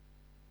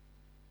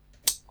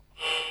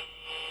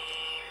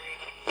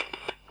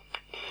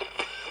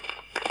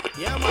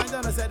Yeah, man,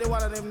 Donna said they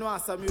one of them know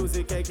some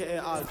music, aka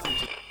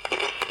Altitude.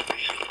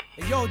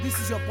 Hey, yo, this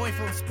is your boy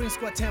from Spring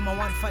Squad Tema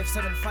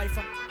 1575.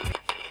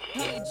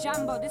 Hey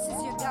Jumbo, this is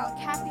your girl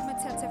Kathy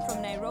Matete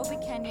from Nairobi,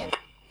 Kenya.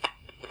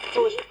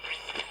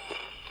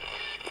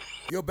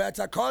 You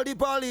better call the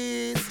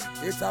police.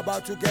 It's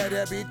about to get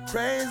a bit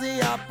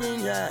crazy up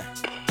in here.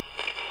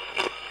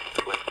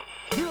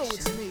 Here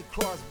with me,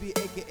 Crosby,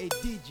 aka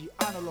DG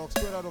Analog,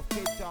 straight out of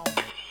Cape Town.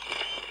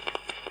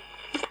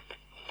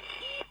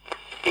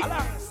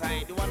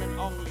 Alongside the one and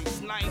only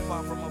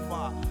Sniper from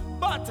afar,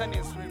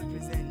 Botanist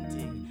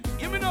representing.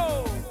 Give me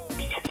no.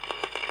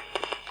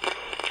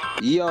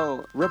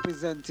 Yo,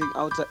 representing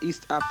Outer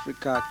East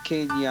Africa,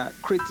 Kenya,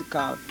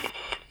 Critical.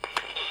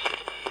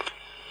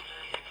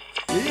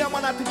 Yeah,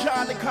 man, at the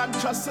Johnny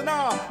Conscious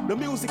now, the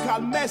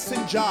musical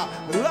messenger,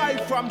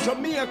 live from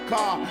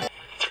Jamaica.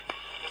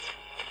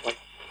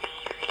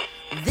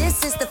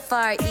 This is the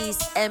Far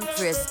East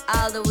Empress,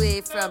 all the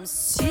way from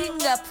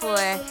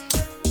Singapore.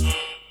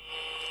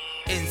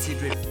 NC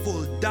Dread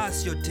full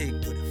dance your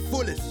take to the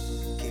fullest.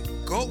 Okay,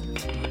 go.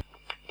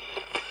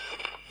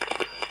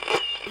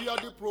 We are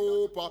the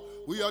proper,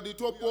 we are the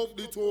top of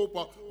the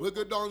topper. We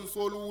get dance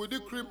all with the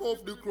cream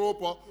of the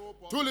cropper.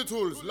 Tully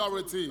Tools,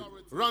 Larity,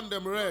 run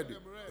them red.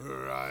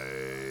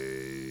 Right.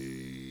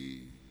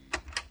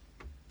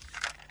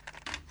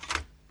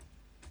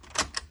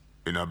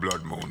 In a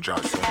blood moon,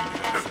 just yeah,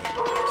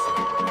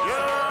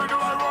 do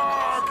I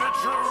walk it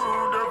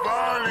through the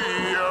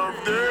valley of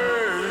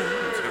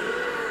death?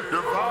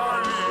 The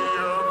valley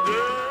of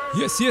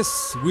death.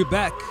 Yes, we're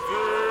back.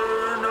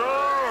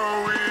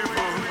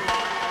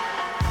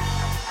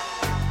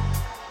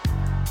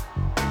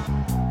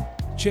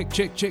 Check.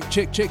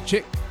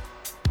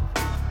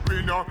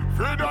 We no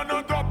feed and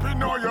not up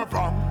in all your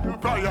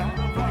vampire.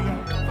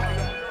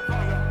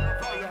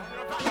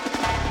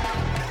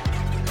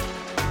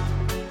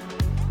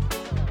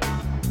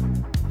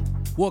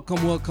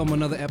 Welcome,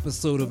 another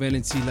episode of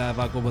NNT Live.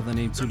 I go by the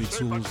name Tully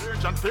Tools.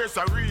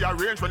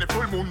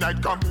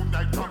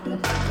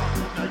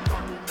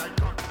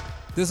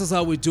 This is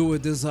how we do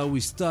it. This is how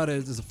we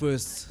started. This is the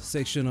first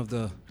section of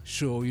the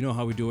show. You know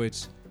how we do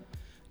it.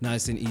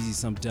 Nice and easy,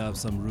 some dubs,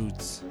 some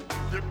roots,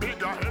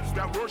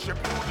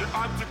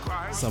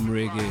 some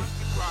reggae.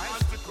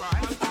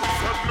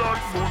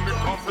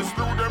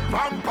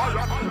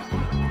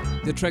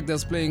 The track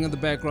that's playing in the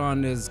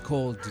background is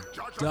called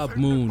Dub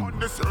Moon,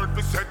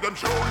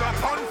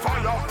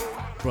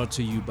 brought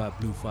to you by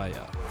Blue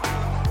Fire.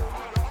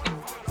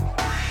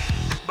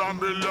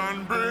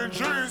 Babylon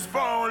Bridge is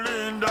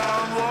falling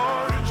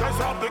down. Just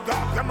have to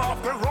got them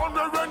off the road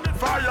when the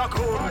fire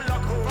comes.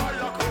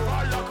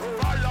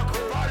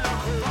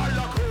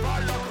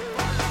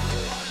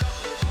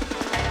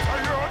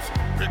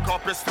 Pick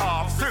up his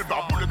staff,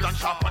 silver bullet and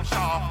sharp.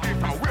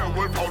 If a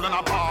werewolf howling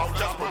about,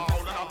 just put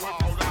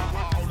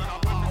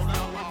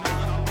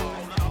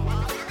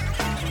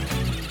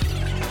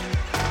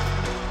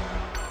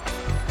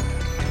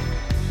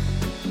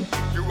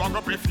you walk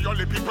up if the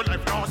only people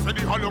I've lost in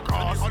the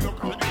Holocaust.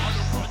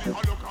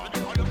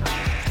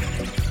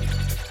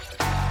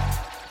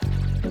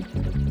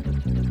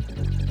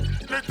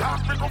 The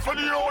dark me go for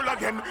the hole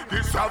again.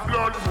 This a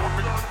blood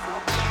movement.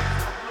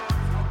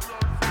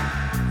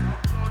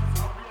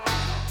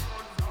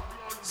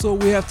 So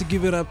we have to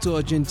give it up to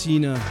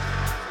Argentina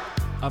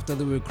after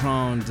they were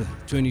crowned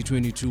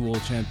 2022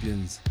 World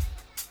Champions.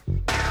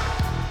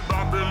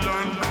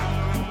 Babylon.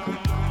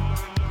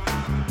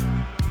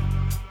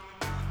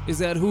 Is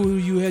that who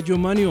you had your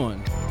money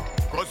on?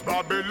 'Cause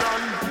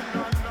Babylon.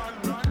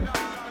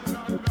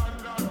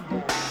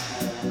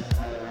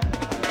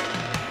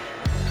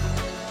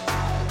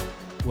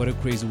 What a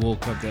crazy World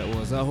Cup that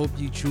was. I hope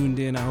you tuned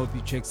in. I hope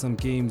you checked some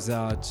games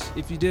out.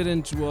 If you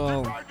didn't,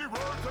 well,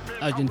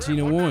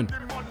 Argentina won.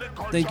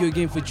 Thank you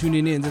again for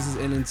tuning in. This is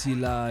LNT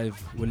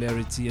Live with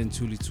Larry T and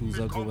Tully Tools.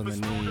 I'll go by the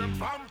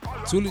name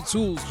Tully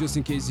Tools, just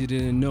in case you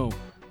didn't know.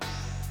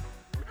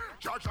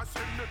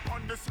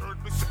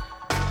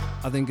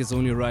 I think it's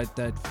only right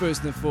that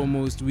first and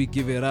foremost we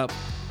give it up.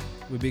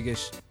 We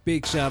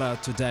big shout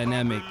out to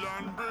Dynamic.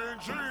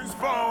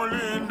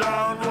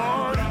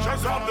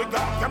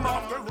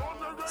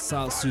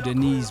 South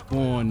Sudanese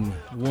born,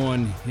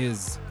 won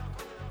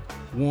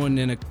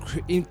an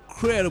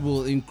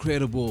incredible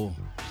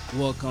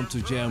Welcome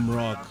to Jam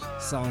Rock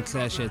Sound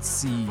Clash at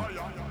Sea.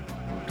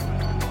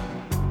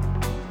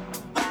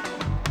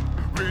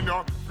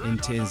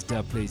 Intense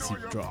dub plates he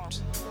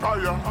dropped.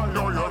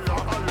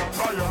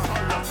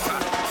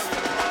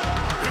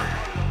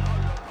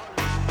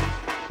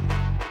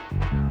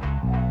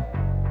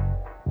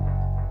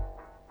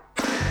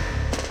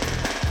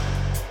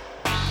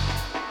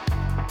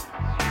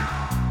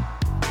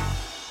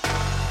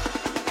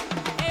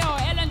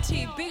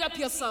 Big up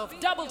yourself,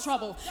 double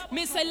trouble.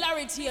 Miss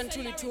Hilarity and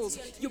Tully Tools.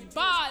 You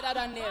better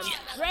than them.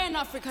 Rain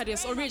Africa,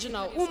 this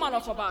original woman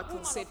of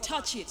Abaku. Say,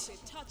 touch it.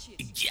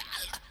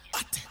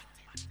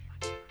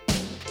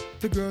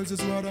 The girls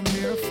is what I'm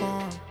here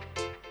for.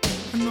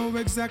 I know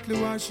exactly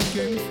what she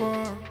came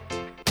for.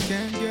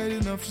 can't get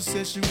enough. She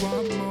says she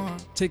want more.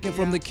 Taken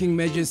from the King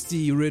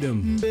Majesty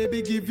rhythm.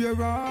 Baby, give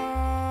your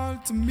all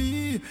to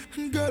me.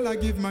 Girl, I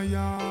give my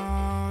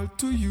all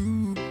to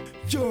you.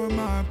 You're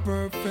my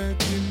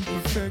perfect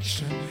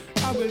imperfection.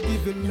 I will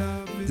give you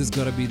love. This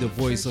gotta be the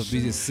voice of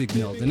Busy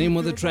Signal. The name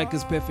of the track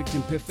is Perfect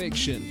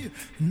Imperfection.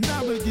 And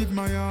I will give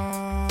my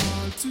all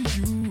to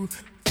you.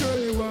 Girl,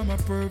 you are my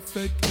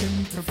perfect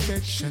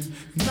imperfection.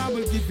 And I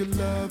will give you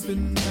love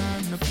and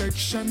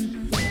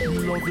affection.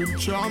 Loving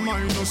charm,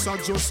 I know so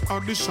just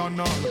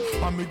additional.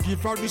 And me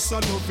give her this a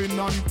loving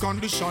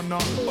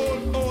unconditional.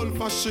 Old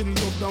fashioned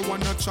love, the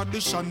one a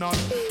traditional.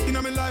 In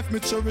my life, me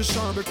cherish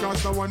her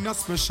because the one a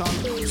special.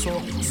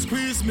 So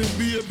squeeze me,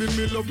 baby,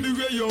 me love the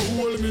way you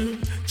hold me.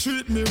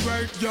 Treat me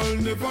right, girl,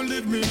 never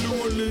leave me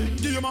lonely.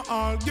 Give you my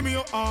all, give me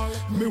your all.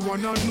 Me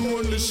one and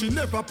only, she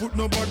never put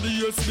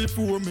nobody else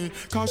before me.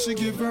 Cause she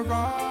give her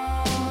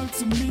all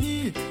to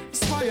me.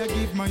 That's why I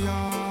give my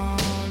all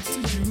to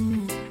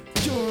you.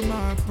 You're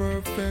my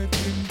perfect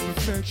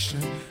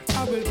imperfection.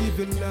 I will give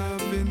you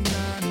love and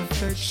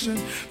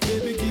affection.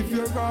 Baby, give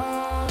your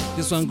all.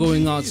 This one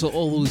going out to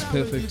all those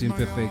perfect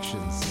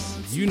imperfections.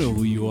 You know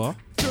who you are.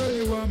 Girl,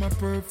 you are my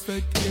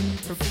perfect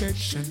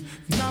imperfection.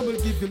 And I will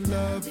give you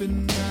love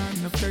and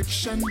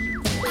affection.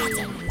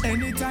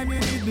 Anytime you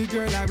need me,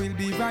 girl, I will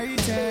be right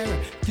there.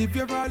 Give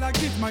your all, I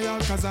give my all,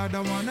 cause I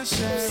don't wanna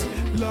share.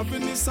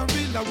 Loving is a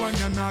real one,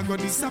 and I go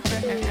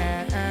disappear.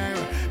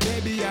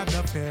 Baby, have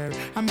no fear.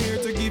 I'm here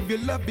to give you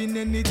loving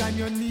anytime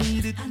you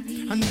need it.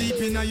 And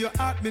deep in your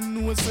heart, me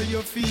know so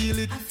you feel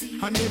it.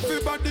 And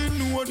everybody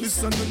know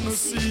this and no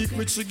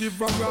secret. She give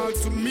her all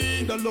to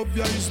me. The love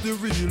ya is the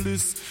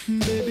realest.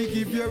 Baby,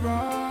 give your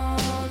all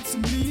to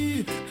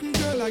me.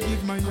 Girl, I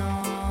give my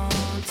all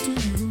to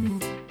you.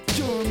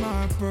 You're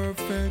my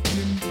perfect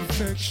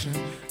imperfection.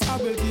 I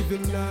will give you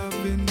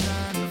love and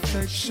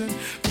affection.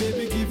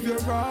 Baby, give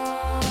your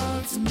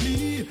all to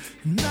me.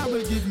 And I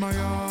will give my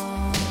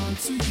all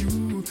to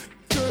you.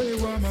 Girl,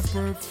 you are my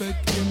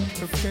perfect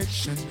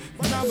imperfection.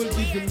 And I will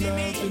give you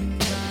love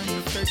and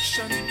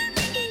affection.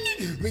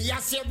 We are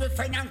say we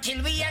friend and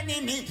kill we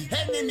enemy.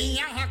 Enemy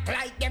and act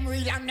like them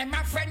real and them a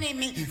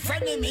frenemy.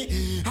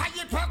 Frenemy. A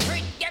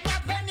hypocrite, them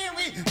a penny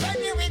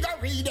we go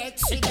read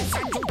Exodus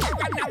and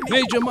Deuteronomy.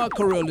 Major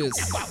Macarolis.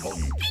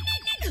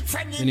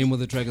 The name of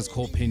the track is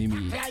called Penny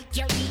Me. Like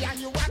you real and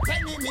you a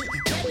penny me.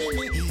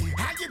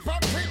 A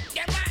hypocrite,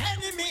 them a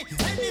enemy.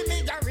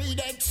 Enemy go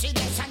read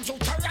Exodus and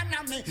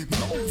Deuteronomy.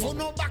 Move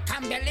no back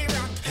and belly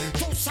rock.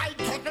 Two side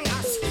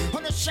cutlass.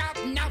 On a sharp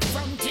knock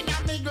front in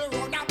a middle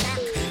round a back.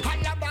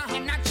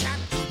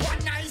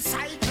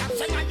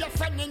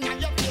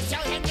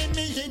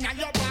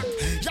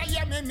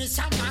 Miss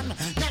a man,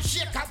 no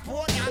shake up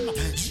one hand.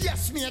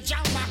 Yes,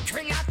 Major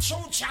Mackerel, a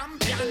true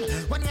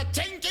champion. When you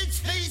think it's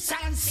peace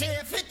and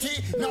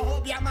safety, no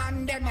hope your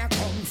man them a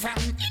come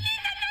from.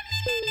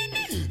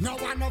 No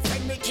one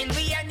offend me, kill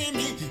the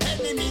enemy.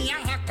 Enemy a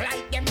act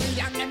like them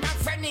real and them a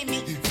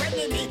frenemy.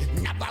 Frenemy,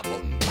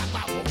 nababoom,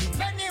 bababoom.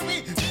 Frenemy,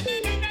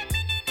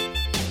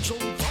 true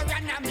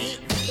tyranny.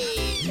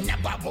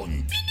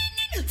 Nababoom.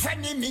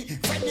 Frenemy,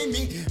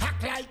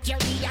 act like you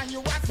real and you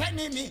a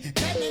frenemy.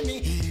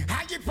 A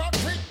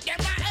hypocrite, them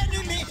a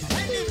enemy.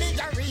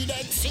 The read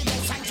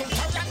Exodus and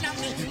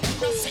Deuteronomy.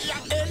 You see a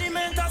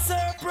element of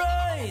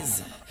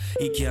surprise.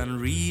 He can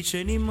reach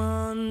any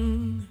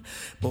man.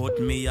 But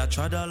me a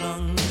trod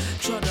along,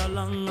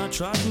 I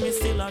trod me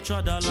still a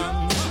trod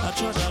along.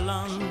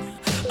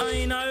 I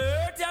in a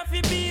earth you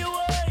fi be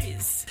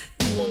wise.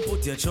 You won't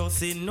put your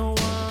trust in no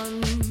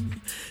one.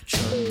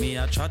 Trod me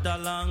a trod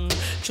along,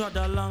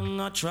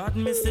 I trod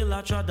me still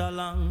a trod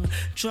along.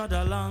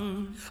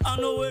 I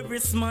know every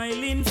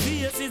smiling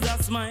face is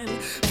a smile.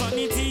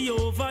 Vanity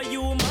over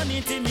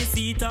humanity, me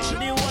see it all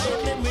the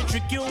while. Them me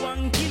trick you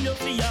and kill you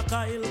for your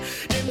Kyle.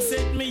 Them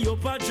set me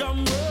up a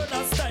drum roll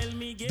a style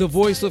me. The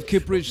voice of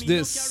Kiprich,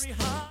 this.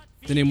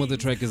 The name of the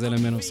track is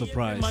Element of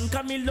Surprise.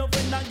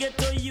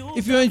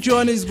 If you're in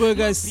Johannesburg,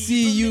 I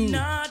see you.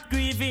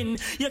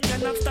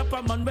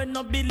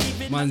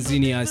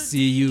 Manzini, I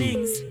see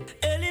you.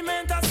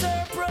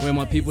 Where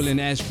my people in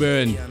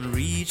Ashburn.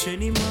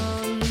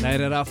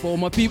 Light it up for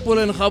my people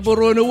in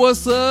Gaborone.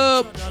 What's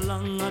up?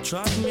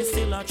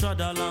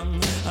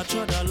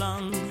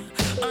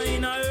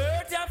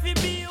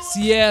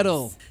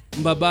 Seattle,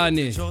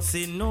 Mbabane,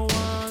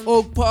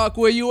 Oak Park,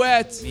 where you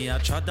at?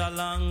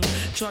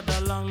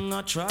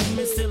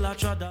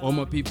 All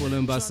my people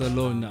in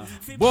Barcelona,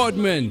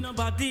 Boardman.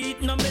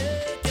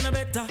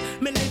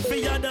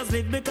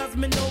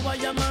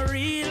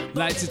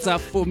 Lights it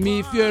up for me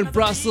if you're in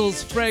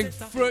Brussels,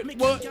 Frankfurt,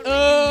 what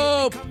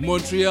up?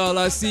 Montreal,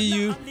 I see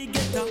you.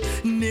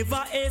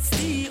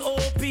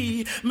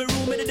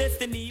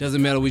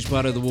 Doesn't matter which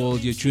part of the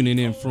world you're tuning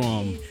in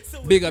from.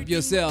 Big up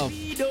yourself.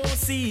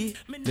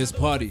 This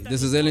party,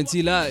 this is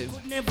LNT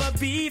Live. Never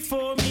be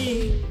for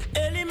me.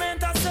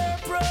 Element of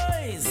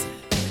surprise.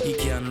 He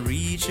can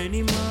reach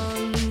any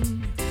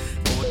man.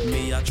 But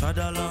me I trod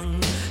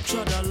along,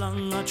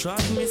 I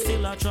trod me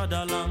still I trod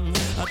along.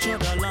 I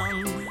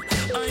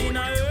in a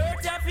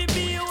earth you fi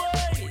be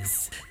wise.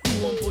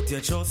 you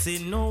trust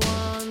in no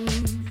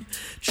one.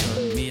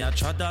 Trod me, I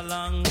trod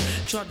along,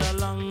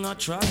 I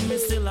trod me,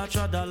 still I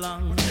trod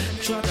along.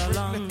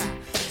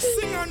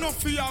 Sing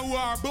enough for your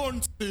war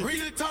bounty.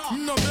 Real talk.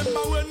 No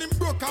remember when him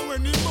broke and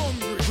when him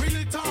hungry.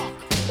 Real talk.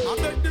 I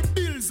bet the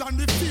bills and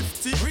the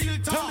 50. Real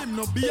talk. Tell him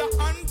no be a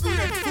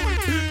ungrateful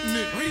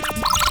picnic. Real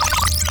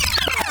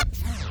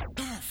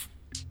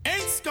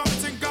ain't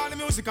scouting, call the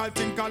musical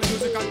thing, call the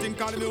musical thing,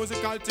 call the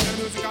musical thing, and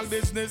the musical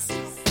business.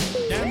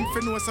 Them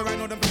fin know so right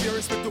now, them pay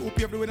respect to who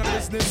pay every in the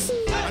business.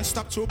 And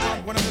stop choke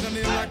on one another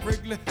name like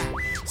Wrigley.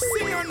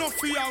 Sing enough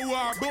for your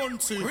war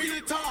bounty.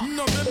 Real talk.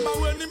 No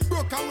remember when him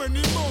broke and when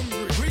him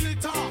hungry. Real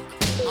talk.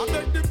 I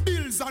bet the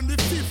bills and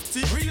the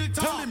 50. Real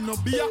talk. Tell him no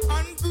be a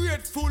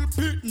ungrateful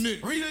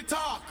picnic. Real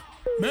talk.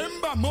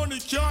 Remember, money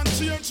can't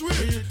change we.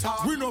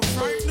 We no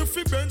frightened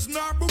for Benz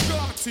nor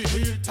Bugatti.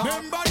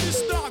 Remember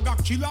this dog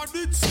a killer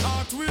did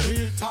start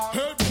with.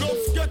 Help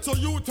enough get a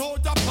youth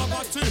out of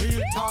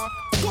poverty.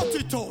 Cut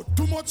it out,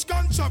 too much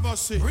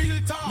controversy.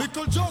 Real talk.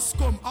 Little just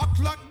come act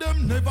like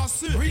them never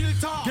see. Real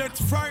talk. Get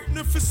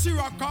frightened for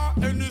Syracuse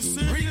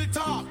NEC. Real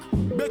talk.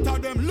 Better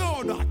them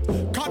low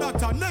that, cause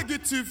that a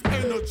negative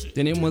energy.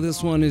 The name of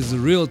this one is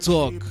Real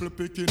Talk.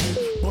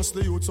 Bust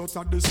the youths out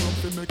of this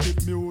something, make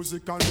it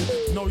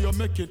musically. Now you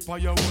make it for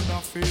your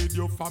own feed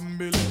your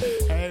family.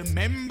 Hey,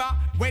 remember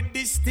where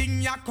this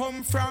thing ya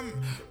come from?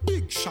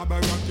 Big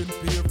Shabba Rankin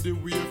paved the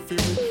way for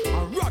me.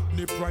 And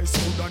Rodney Price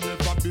could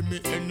never be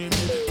me enemy.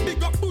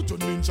 Big up Bujo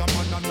Ninja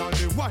Man and all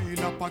the wild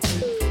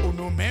Apache. Oh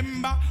no,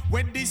 remember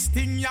where this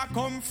thing ya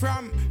come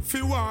from?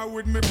 Fi war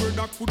with me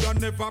brother coulda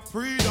never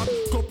pre that.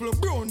 Couple of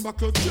brown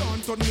buckle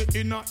can't turn me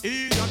in a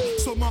idiot.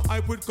 Some a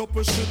hype with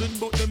couple shilling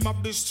but them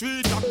up the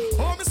street.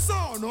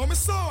 Oh my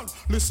son,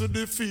 listen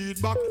the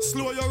feedback.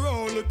 Slow your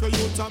roll like a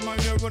youth and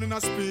mind you running a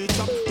speed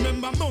trap.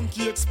 Remember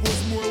monkey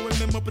expose more when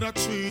them up in a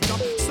tree top.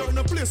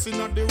 Certain place in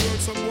the world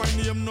some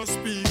boy name no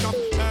speak up.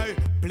 Hey,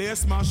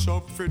 place mash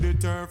up for the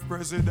turf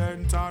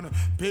president and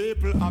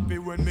people happy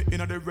when me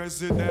in the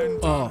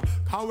resident.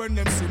 How when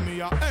them see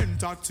me a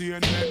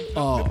entertainment.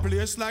 The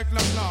place like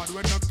landlord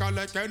when I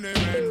collect any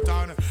rent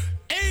and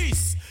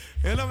Ace.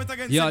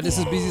 Yeah, this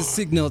is Busy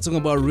Signal talking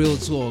about Real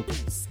Talk.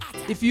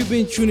 If you've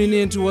been tuning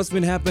in to what's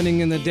been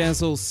happening in the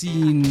dancehall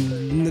scene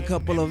in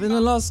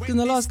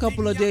the last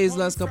couple of days,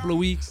 last couple of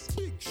weeks,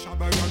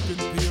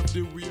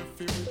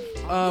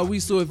 we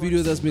saw a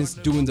video that's been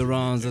doing the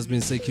rounds, that's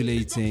been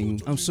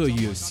circulating. I'm sure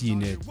you've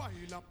seen it.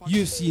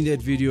 You've seen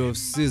that video of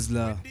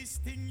Sizzla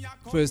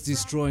first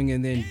destroying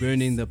and then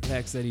burning the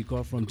plaques that he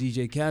got from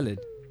DJ Khaled.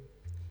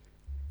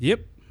 Yep,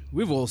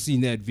 we've all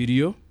seen that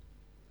video.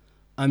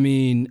 I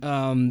mean,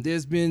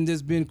 there's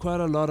been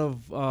quite a lot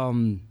of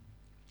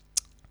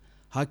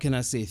how can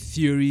I say,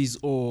 theories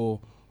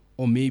or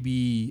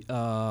maybe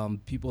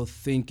people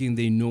thinking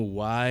they know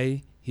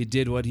why he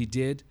did what he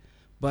did.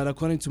 But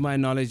according to my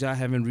knowledge, I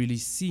haven't really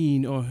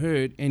seen or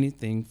heard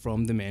anything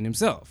from the man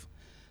himself.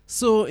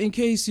 So in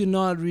case you're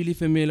not really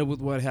familiar with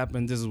what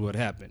happened, this is what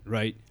happened,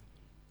 right?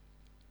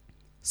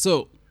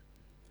 So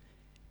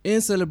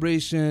in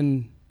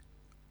celebration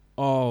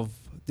of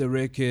the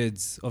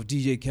records of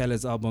DJ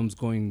Khaled's albums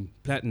going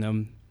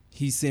platinum,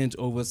 he sent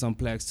over some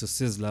plaques to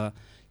Sizzla.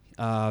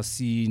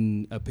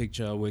 Seen a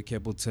picture where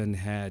Capleton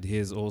had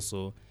his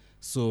also.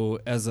 So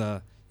as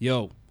a,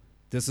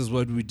 this is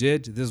what we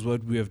did, this is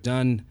what we have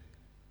done,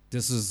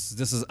 this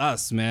is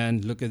us,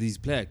 man, look at these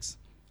plaques.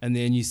 And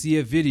then you see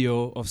a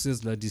video of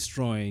Sizzla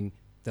destroying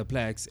the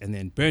plaques and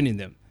then burning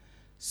them.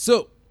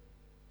 So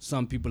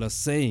some people are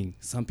saying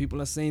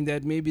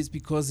that maybe it's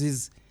because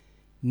his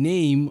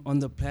name on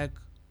the plaque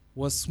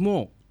was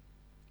small.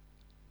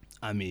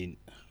 I mean,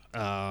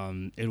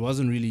 it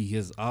wasn't really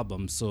his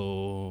album,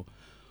 so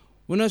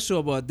we're not sure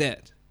about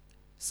that.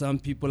 Some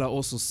people are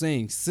also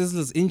saying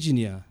Sizzla's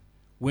engineer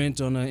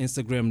went on an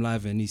Instagram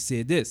live and he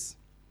said this.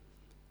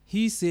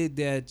 He said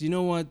that, you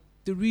know what,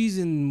 the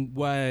reason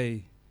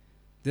why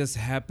this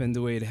happened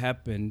the way it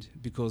happened,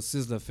 because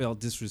Sizzla felt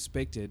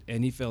disrespected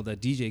and he felt that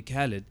DJ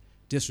Khaled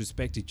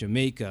disrespected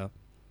Jamaica,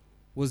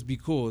 was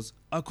because,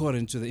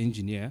 according to the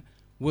engineer,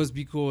 was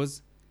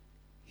because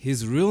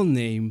his real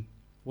name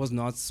was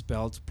not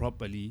spelled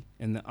properly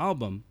in the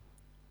album,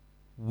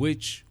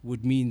 which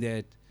would mean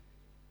that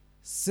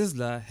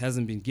Sizzla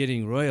hasn't been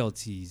getting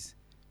royalties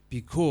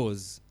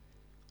because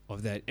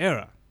of that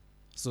error.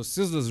 So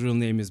Sizzla's real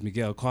name is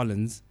Miguel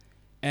Collins,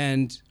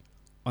 and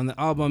on the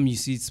album you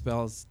see it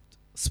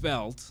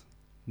spelled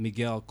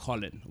Miguel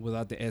Collin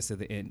without the S at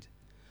the end.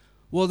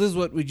 Well, this is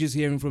what we're just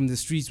hearing from the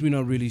streets. We're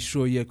not really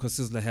sure yet because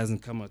Sizzla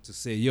hasn't come out to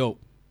say,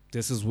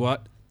 this is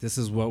what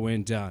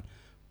went down.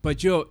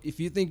 But if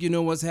you think you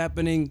know what's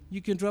happening,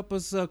 you can drop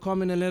us a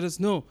comment and let us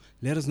know.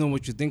 Let us know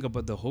what you think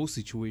about the whole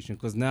situation,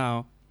 because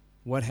now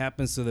what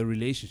happens to the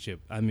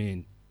relationship? I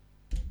mean,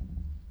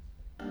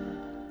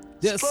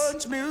 this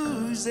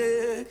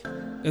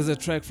is a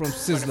track from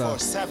Sizzla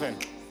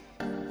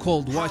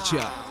called Watch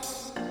Ya,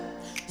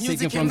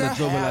 taken from the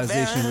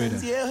Globalization Rhythm.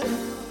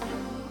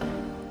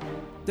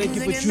 Thank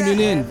you for tuning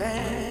in.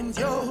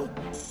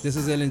 This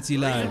is LNT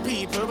Live.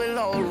 People will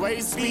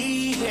always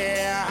be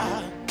here.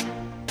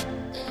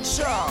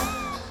 Sure.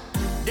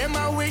 Them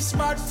a wish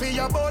bad for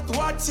you, but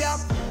what's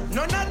up?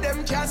 None of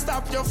them can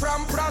stop you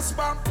from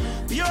prosper.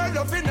 Pure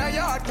love in a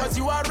yard, cause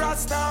you are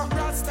Rasta.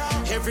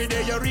 Every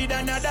day you read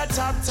another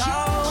chapter.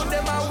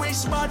 Them a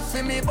wish bad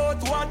for me,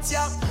 but what's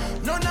up?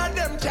 None of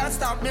them can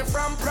stop me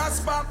from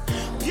prosper.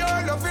 Pure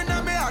love in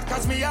a heart,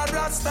 cause me a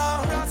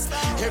Rasta.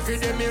 Every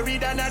day me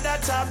read another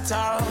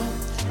chapter.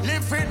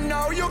 Live it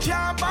now, you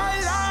can't buy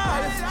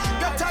life.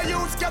 Get a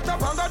youth, get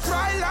up and go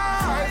try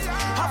life.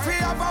 Happy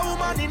have a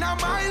woman in a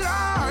my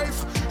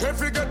life.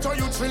 Every ghetto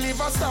youth will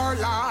live a star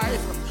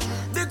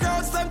life. The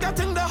girls them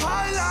getting the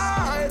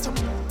highlight.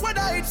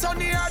 Whether it's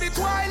sunny or the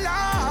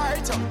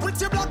twilight.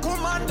 Pretty black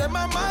woman, them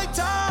are my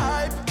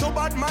type. Too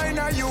bad mind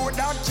are you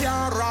that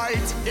can't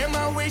write. Them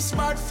a wish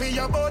bad for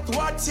you, but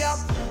what's up?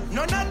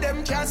 None of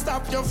them can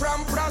stop you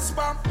from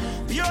prosper.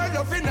 Pure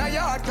love in a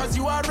yard, cause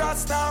you are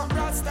Rasta.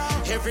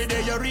 Every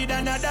day you read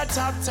another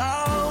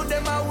chapter.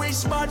 Them a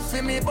wish bad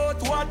for me,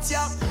 but what's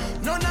up?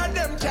 None of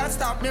them can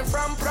stop me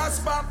from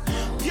prosper.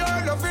 Pure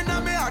love in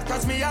a heart,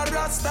 cause me a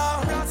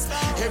Rasta.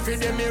 Every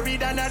day me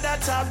read another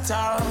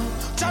chapter.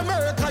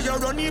 Jamaica, you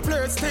run the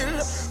place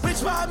still.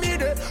 Which one me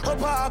the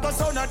up August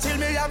so not till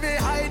me have a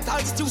high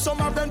touch to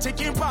some of them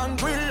chicken pan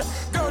grill.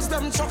 Girls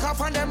them chuck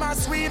off and them a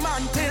swim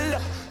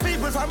until.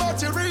 People from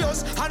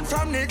Rios and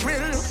from the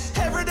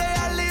grill. Every day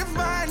I live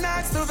my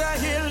nights to the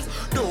hills.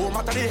 No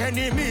matter the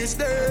enemies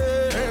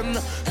them.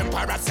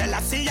 Emperor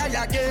Selassie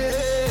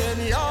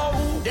again, yo.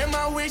 Them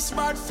a wish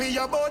bad for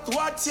you, but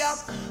what's up?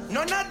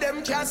 None of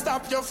them can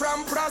stop you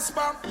from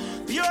prosper.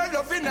 Pure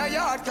love in a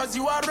yard, cause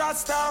you are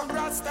Rasta.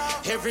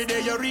 Every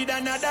day you read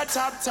another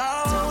chapter.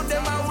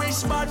 Them a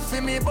wish bad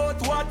for me,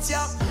 but what's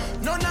up?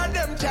 None of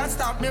them can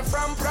stop me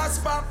from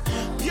prosper.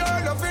 Pure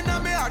love in a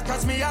heart,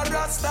 cause me a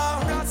Rasta.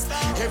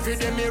 Every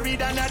day me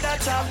read another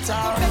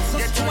chapter.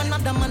 Get to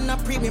another man a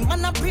pre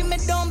me,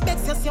 don't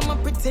vex you, see me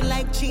pretty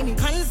like Genie.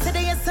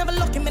 Consider yourself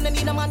lucky, me no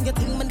need a man, you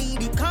think me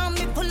need it. Call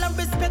me full of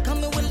respect,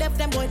 and me will left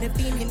them boy they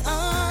feeling.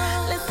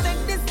 Let's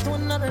take this to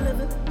another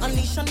level,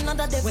 unleash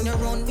another day. When you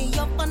round me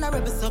up on a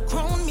rebel, so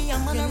crown me,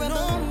 I'm on a rebel.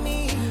 Know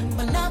me,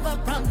 but never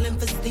problem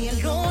for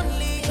staying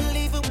lonely.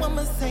 Believe it when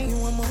me say you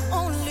are my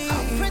only.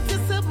 I'm pretty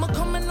self, me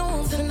coming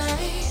home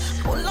tonight.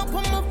 Pull up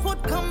on my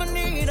foot, come and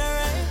need a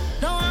ride.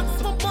 Now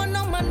ask for one,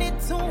 now I need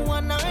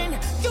 219.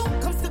 You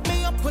come stick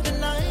me up with a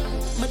nine,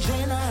 my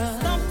trainer.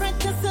 Don't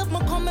fret yourself, me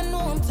coming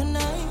home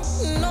tonight.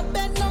 No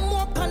bed, no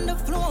more on the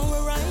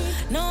floor, right?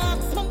 Now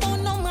ask for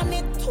one, now I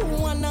need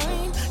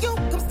 219. You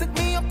come stick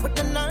me up with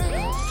a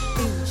nine.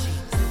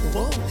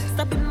 Whoa,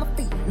 stop in my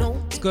feet,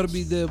 no. It's gotta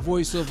be the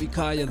voice of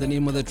Ikaya. The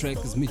name of the track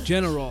is Me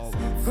General.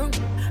 From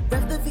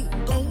rev the V,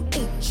 go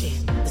inch.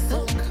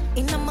 Soak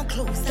in my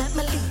clothes, that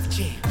my leaf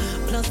J.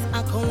 Plus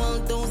alcohol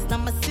dose, not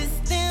my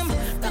system.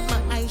 That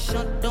my eyes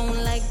shut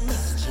down like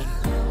mischief.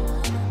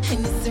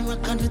 And it's in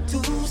rock on the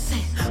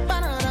Tuesday.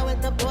 Banana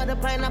with the butter,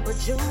 pineapple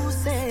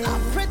juice.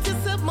 I'm pretty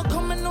self, me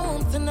coming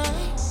home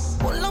tonight.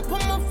 Pull up on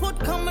my foot,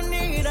 come and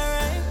need a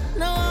ride.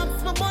 Now I'm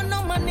for one,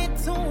 now I need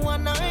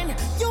 219.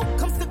 You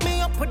come stick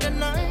me up with a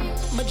nine,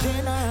 my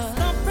trainer.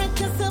 Don't fret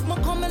yourself, me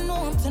coming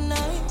home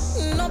tonight.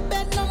 No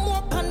bed, no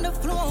more on the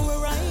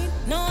floor, right?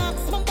 Now I'm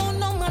for one,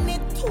 now I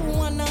need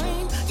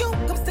 219. You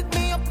come stick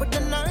me up with a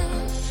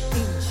nine.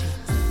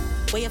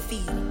 Where you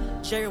feel?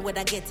 Jerry, would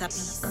I get a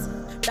piece?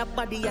 That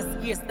body is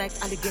scarce like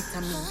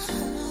alligator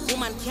meat.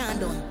 Woman can't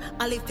done,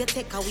 I'll if you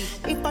take away.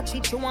 If I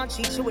cheat, you want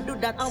cheat, you will do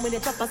that and when you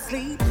drop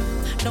asleep.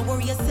 Don't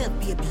worry yourself,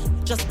 baby,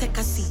 just take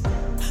a seat.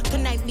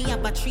 Tonight me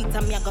have a treat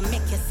and me I gonna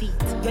make you see.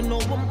 You know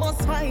we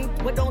must fight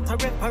without a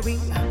referee.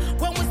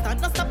 When we start,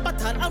 no stop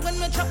battle, and when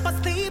we drop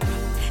asleep.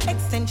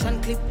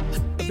 Extension clip.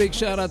 A big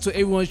shout out to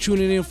everyone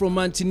tuning in from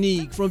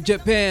Martinique, from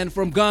Japan,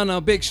 from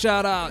Ghana. Big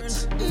shout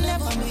out.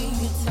 Never made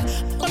it.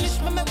 Punish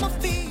me, make me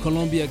feel.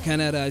 Colombia,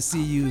 Canada, I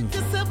see you.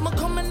 Yourself, me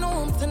coming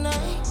home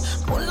tonight.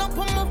 Pull up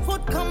on my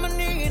foot, come and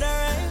need a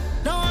ride.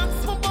 Now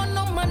ask for one,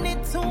 no money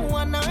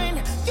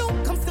 219. You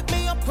come stick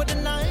me up with a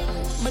nine,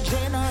 my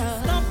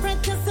trainer. Don't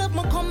fret yourself,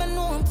 me coming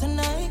home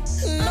tonight.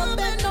 No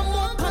bed, no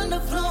more on the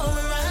floor,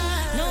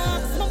 right? Now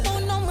ask for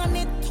one, no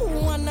money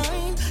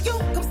 219. You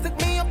come stick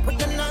me up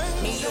with a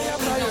nine. Me say I'm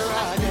not your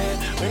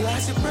we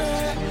lost your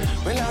breath,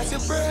 we lost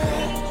your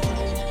breath.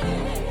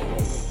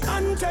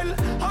 Until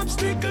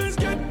obstacles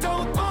get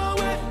out my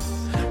way.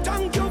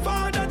 Thank you,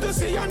 Father, to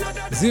see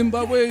another day.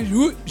 Zimbabwe,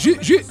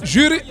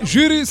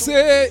 je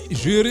sais.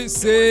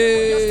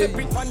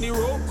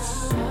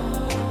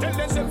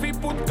 Tell us if we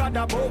put God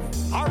above,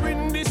 or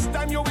in this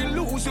time you will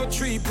lose your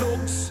 3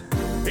 plugs.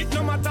 It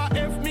no matter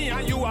if me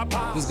and you are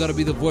apart. This gotta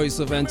be the voice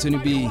of Anthony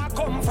B.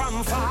 Come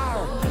from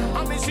far.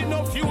 I'm missing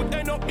of you,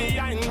 then up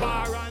behind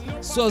bar.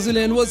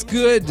 Swaziland, what's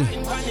good?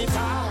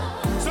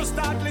 So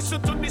start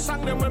listen to this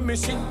song when we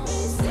sing.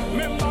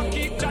 Remember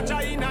keep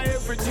Jaja in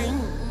everything.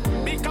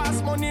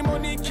 Because money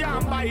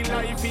can't buy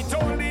life. It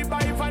only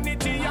buy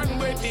vanity and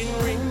wedding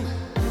ring.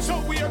 So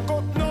we up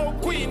no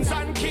queens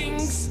and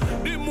kings.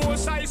 The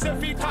most I say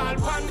we call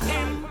pan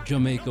him.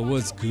 Jamaica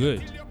was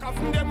good.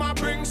 Often them a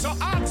bring, so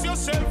ask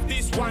yourself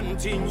this one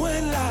thing.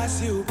 When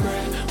last you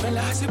pray? When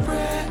last you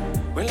pray?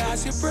 When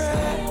last you pray?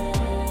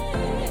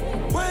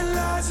 When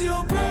last you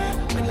pray?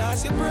 When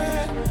last you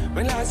pray?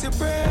 When last you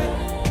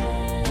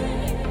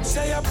pray?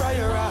 Say a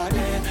prayer all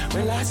day.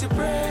 When last you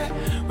pray?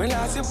 When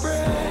last you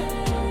pray?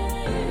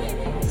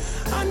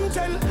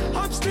 Until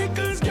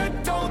obstacles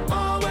get out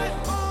my way.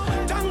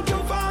 Thank you,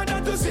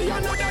 Father, to see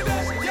another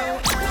day. Yo,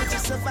 I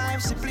just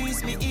survive, she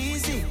please me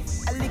easy.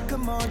 A little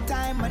more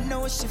time, I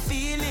know she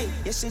feel it.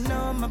 Yeah, she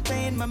know my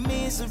pain, my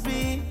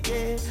misery.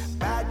 Yeah,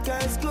 bad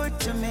girl's good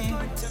to me.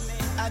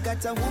 I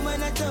got a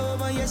woman at home,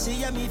 yeah,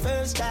 she a me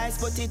first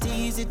choice, but it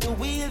easy to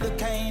wheel the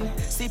cane.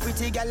 See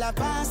pretty gal a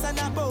pass and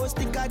a post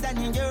thicker than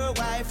in your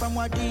wife. From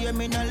what year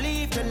me no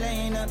leave the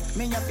lane.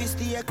 Me have to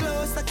stay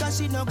close, cause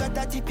she no got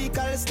a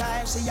typical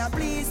style. She a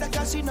please,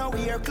 cause she no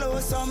wear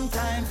clothes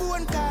sometime.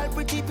 Phone call,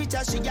 pretty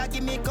picture, she a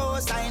give me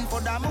cosign.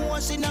 For the more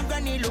she no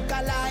granny look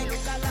alike.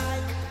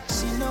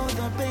 She know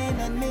the pain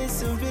and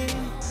misery.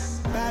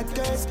 Bad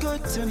girl's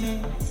good to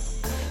me.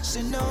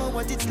 She know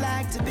what it's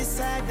like to be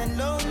sad and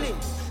lonely.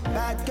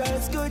 Bad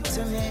girl's good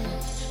to me.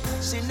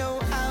 She know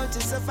how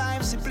to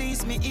survive, she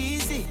please me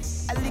easy.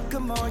 A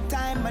little more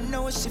time, I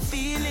know she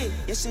feel it.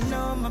 Yeah, she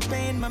know my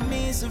pain, my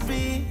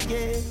misery.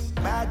 Yeah,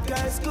 bad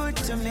girl's good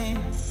to me.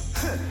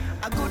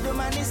 A good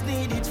woman is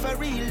needed for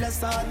real,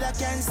 that's all I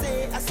can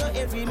say. I saw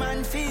every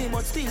man feel,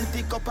 but still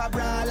pick up a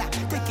brawler.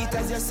 Take it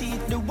as you see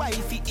it, the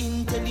wifey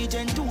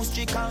intelligent, too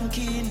strict and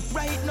keen.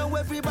 Right now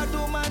everybody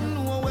man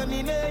know where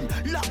me mean.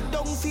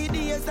 Lockdown for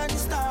days and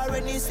star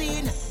any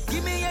scene.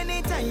 Give me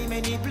any time,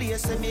 any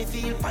place where me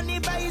feel. On the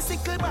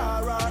bicycle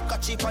bar or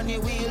catch it on the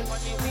wheel.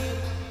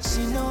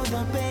 She know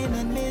the pain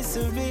and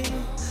misery.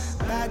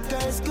 Bad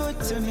girl's good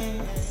to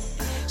me.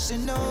 She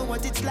know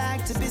what it's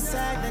like to be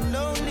sad and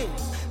lonely.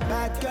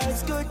 Bad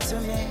girl's good to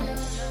me.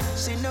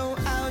 She know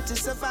how to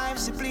survive,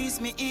 she please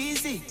me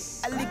easy.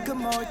 A little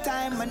more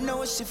time, I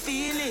know she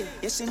feel it.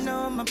 Yeah, she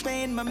know my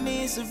pain, my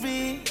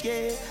misery.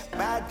 Yeah,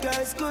 bad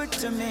girl's good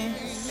to me.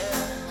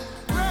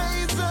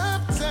 Rise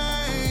up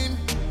time,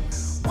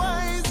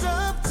 wise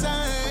up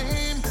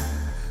time.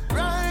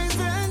 Rise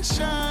and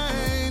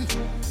shine,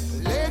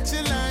 let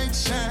your light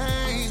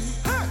shine.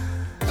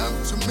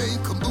 Have to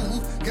make a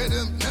move, get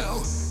up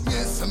now.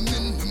 Yes, I'm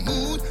in the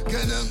mood,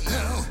 get up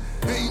now.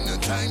 Ain't no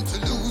time to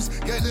lose,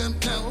 get up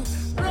now.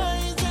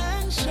 Rise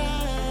and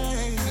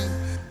shine.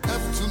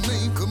 Have to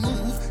make a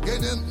move,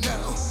 get up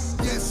now.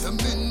 Yes, I'm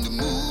in the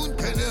mood,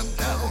 get up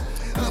now.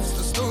 Have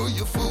to store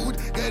your food,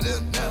 get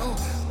up now.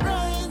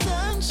 Rise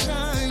and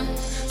shine.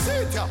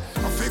 Sit ya,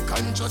 if you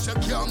conscious, you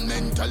can't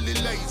mentally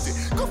lazy.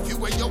 Go for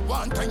where you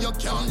want and you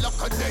can't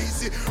lock a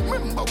daisy.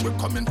 Remember we're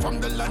coming from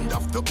the land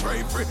of the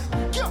bravery.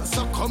 Can't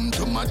succumb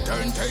to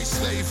modern day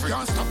slavery.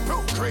 Can't stop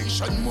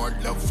procreation, more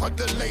love for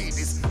the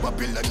ladies.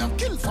 Babylon have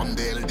killed from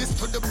the eldest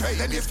to the pay.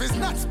 And if it's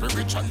not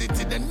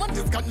spirituality, then what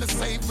is gonna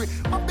save me?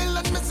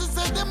 Babylon misses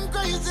say them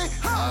crazy.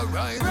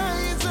 Alright.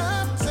 Rise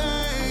up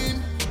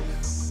time,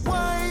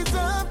 wise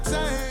up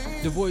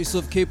time. The voice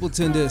of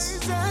Capleton, this.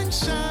 Rise and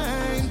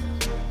shine.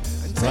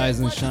 Rise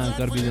and Shine,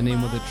 gotta be the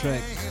name of the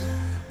track.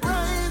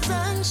 Rise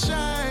and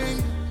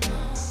shine.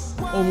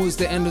 Almost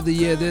the end of the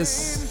year,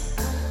 this.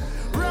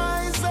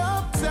 Rise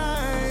up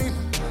time.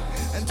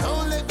 And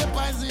don't let the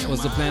poison.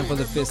 What's the plan for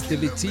the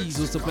festivities?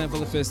 What's the plan for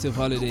the festive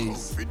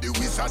holidays? With the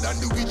wizard and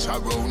the witch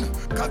around.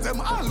 Cause them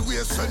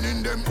always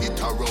sending them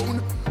it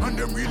around. And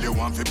them really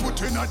want to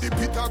put in at the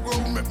pit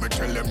around. Make me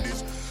tell them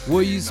this.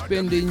 Where you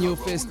spending your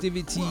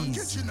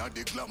festivities?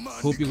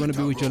 Hope you're gonna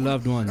be with your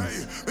loved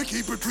ones. We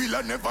keep it real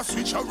and never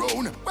switch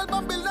around. Well,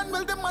 Babylon,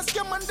 well, them a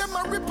scam and them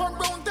a rip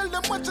around. Tell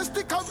them what you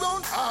stick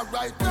around.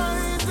 Alright,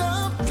 rise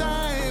up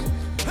time.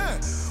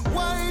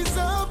 Wise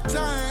up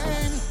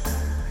time.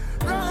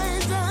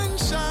 Rise and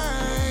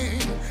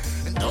shine.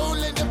 And don't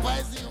let the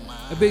poison your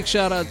mind. A big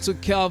shout out to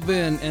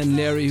Calvin and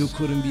Larry who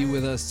couldn't be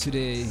with us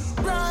today.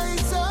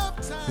 Rise up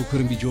time. Who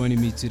couldn't be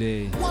joining me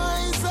today.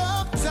 Wise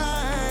up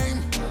time.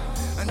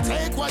 And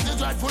take what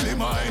is rightfully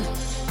mine.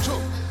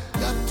 So,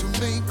 got to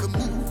make a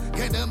move,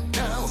 get up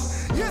now.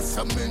 Yes,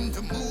 I'm in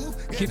the move.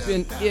 Keep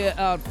an ear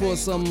out for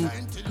some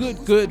good,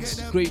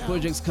 great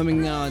projects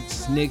coming out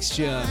next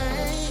year.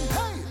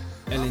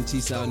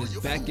 LNT Sound is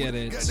back at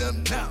it.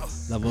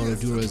 Lavoro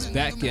Duro is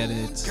back at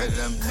it. Get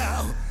up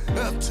now.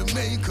 Have to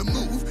make a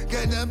move,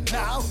 get up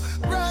now.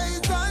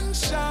 Rise and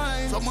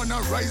shine. Someone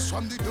rise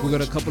from the door. We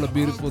got a couple of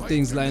beautiful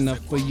things lined up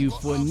for you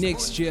for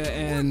next year,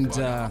 and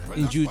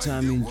in due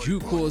time, in due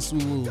course,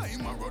 we will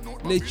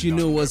let you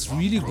know what's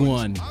really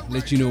going,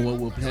 let you know what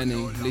we're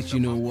planning, let you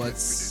know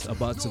what's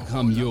about to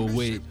come your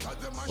way.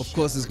 Of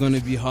course, it's going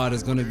to be hard,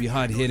 it's going to be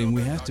hard hitting.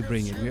 We have to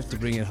bring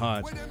it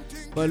hard.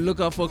 But look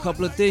out for a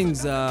couple of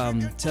things,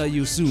 tell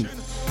you soon.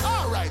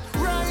 Alright,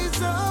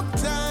 rise up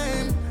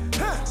time,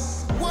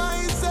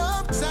 wise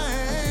up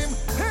time,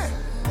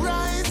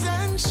 rise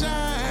and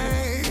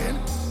shine,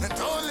 and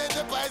don't let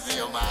the poison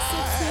your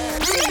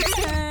mind.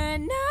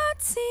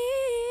 Eternity,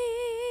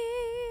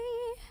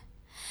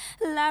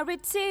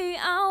 Larity,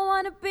 I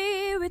wanna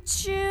be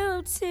with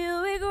you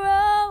till we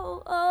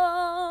grow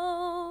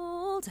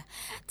old,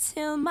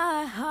 till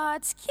my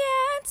heart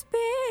can't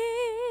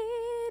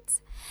beat.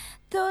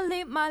 Don't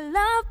leave, my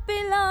love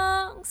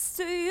belongs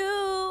to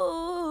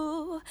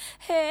you.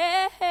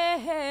 Hey, hey,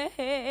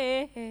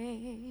 hey,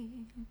 hey.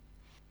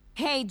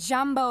 Hey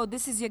Jumbo,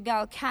 this is your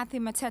girl Kathy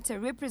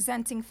Matete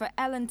representing for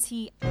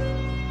L&T.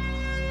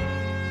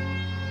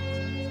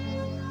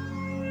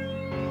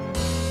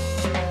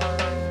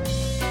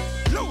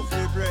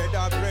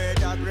 Love me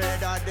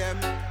brother them.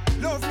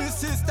 Love me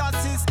sister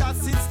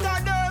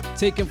them.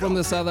 Taken from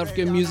the South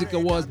African Music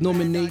Awards,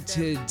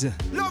 nominated.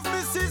 Love me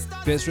sister.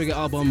 Best reggae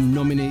album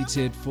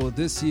nominated for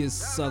this year's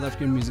South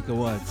African Music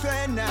Awards.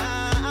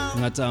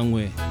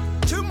 Ngatangwe.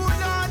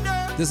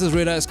 This is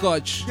Red Eye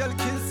Scotch.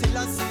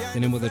 The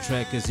name of the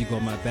track is You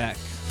Got My Back.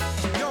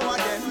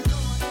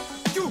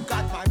 You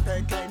got my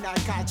back and I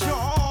got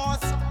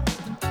yours.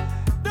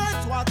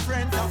 That's what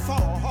friends are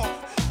for.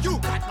 You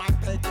got my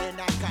back and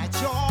I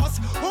got yours.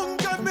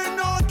 Me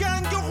no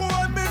gang, you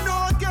hold me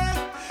no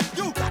gang.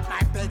 You got my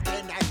back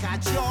and I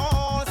got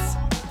yours.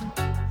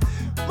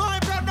 My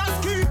brother's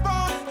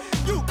keeper.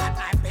 You got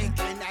my back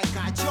and I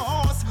got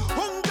yours.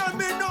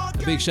 Me no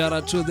A big shout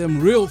out to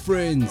them real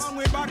friends.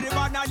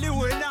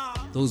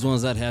 Those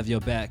ones that have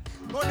your back.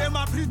 But them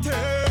a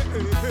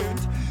pretend.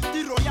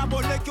 The royal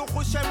bolek you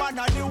push them on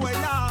the way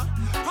now.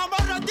 How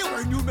about the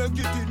when you make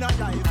it in a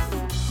life?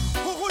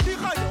 Who would you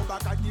go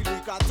back at the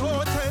liquor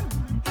totem?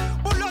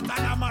 Bullet and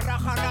a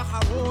maracana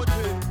hote.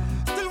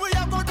 Still we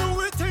are going to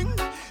do it thing.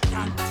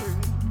 That thing.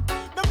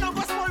 Them not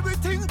go small we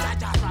think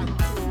that I run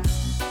to.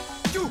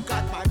 You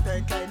got my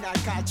back and I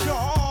got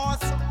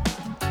yours.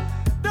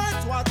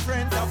 That's what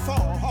friends are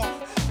for.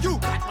 You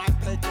got my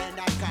back and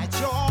I got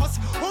yours.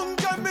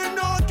 Me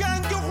no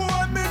gang, you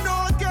hold me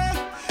no gang.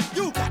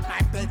 You got my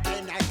back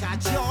and I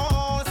got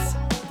yours.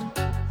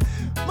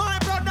 My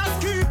brother's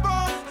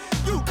keeper.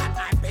 You got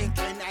my back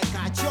and I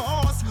got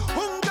yours.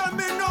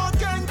 Me no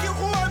gang, you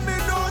hold me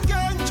no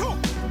gang.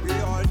 We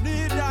all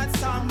need that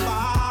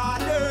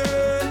somebody.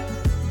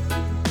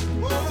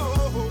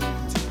 Oh,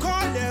 to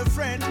call a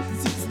friend,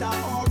 sister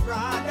or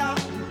brother.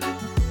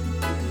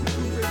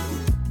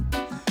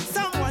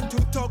 Someone to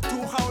talk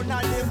to how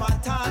na de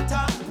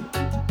matata.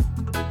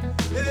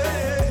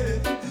 Hey,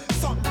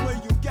 something where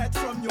you get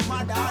from your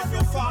mother and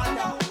your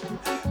father.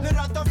 The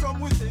rata from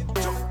within.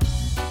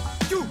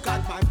 You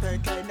got my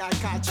back and I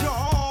got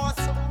yours.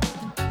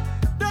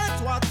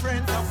 That's what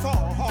friends are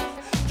for.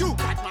 You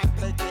got my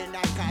back and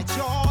I got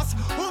yours.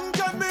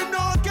 Me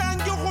no gang,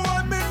 you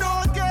hold me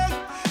no gang.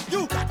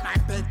 You got my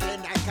back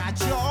and I got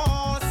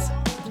yours.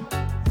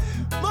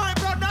 My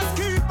brother's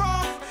keeper.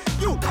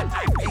 You got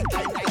my back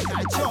and I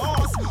got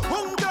yours.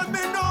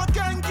 Me no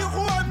gang, you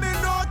hold me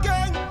no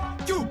gang.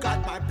 You got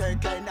my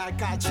back and I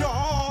got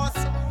yours.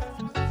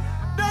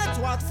 That's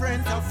what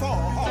friends are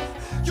for.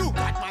 You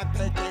got my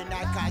back and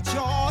I got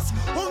yours.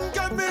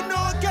 Me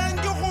no gang,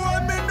 you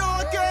hold me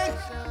no gang.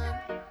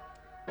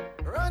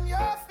 Run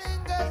your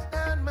fingers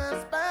down my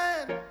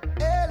spine.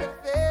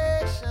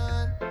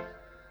 Elevation.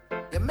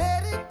 The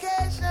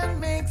medication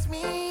makes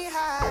me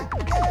high.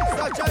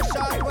 Such a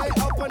short way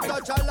up and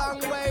such a long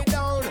way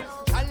down.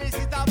 And this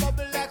is a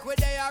bubble like where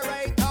they are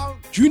right down.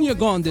 Junior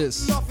gone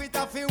this. Enough it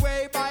off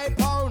way by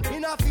pound.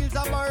 In a fields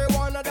of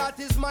marijuana, that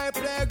is my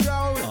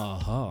playground.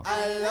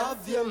 I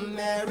love you,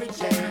 Mary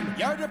Jane.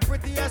 You're the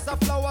prettiest of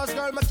flowers,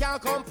 girl, me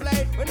can't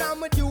complain. When I'm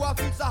with you, I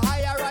feel so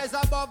high, I rise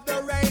above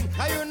the rain.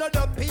 And you know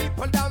the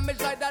people damage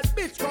like that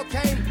bitch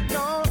cocaine.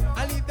 No,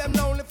 I leave them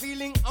lonely,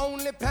 feeling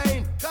only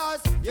pain.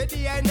 Cause your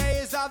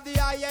DNA is of the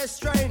highest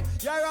strain.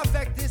 Your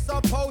effect is so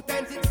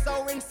potent, it's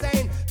so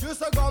insane. You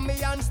so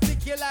gummy and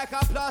sticky like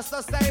a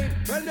plaster stain.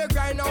 When they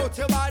grind out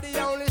your body,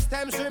 only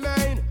stems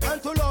remain.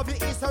 And to love you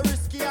is so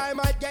risky, I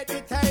might get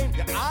detained.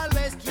 You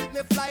always keep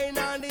me flying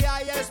on the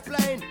highest plane.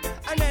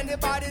 And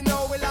anybody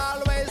know will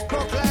always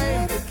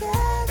proclaim.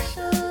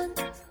 Medication.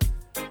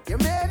 Your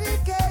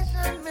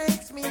medication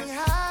makes me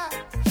high.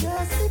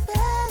 Just the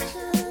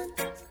passion.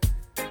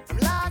 I'm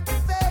like a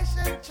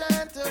patient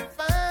trying to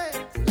find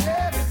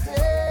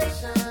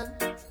levitation.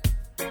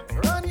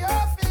 Run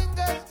your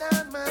fingers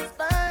down my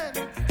spine.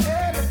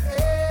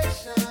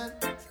 Elevation.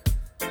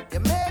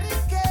 Your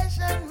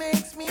medication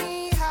makes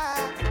me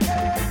high.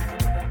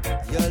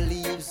 Yeah. Your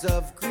leaves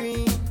of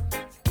green,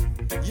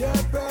 your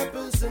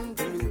purples and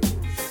blues.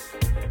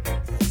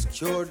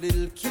 Your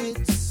little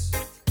kids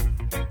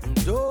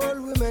and old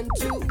women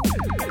too.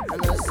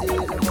 And I say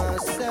to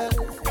myself,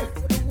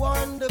 the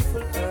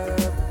wonderful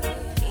herb.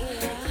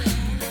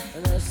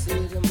 And I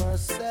say to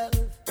myself,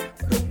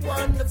 the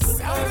wonderful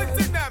herb.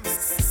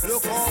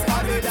 Look how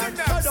Babylon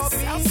shut up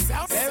me.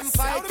 Them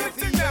fight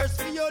for years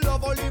for your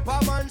love, only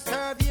a man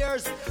serve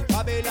years.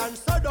 Babylon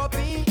shut up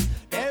me.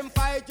 Them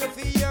fight you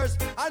for years.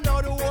 I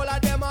know the whole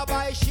of them are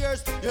by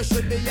shares. You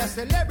should be a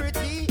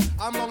celebrity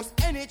amongst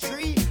any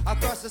tree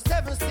across the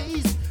 7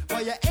 seas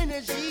for your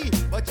energy,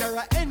 but you're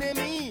an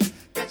enemy,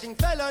 catching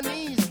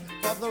felonies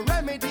for the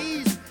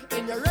remedies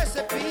in your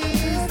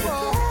recipes.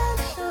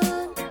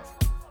 Medication.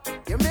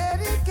 Your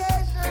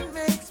medication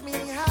makes me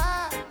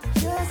high.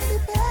 Just the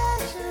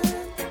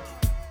passion.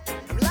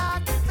 I'm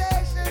like a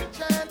patient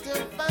trying to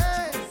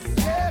find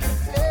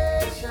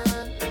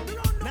meditation.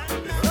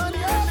 Run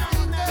your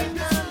fingers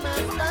down my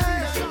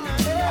spine.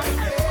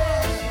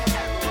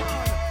 Meditation.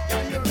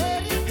 Your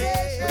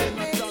medication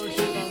makes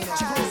me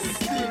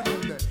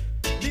high.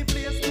 The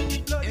place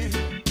too bloody,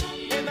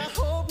 and I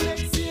hope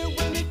next year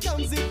when it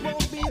comes it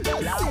won't be the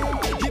same.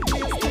 The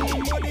place too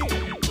muddy,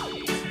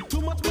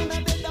 too much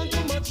money dead and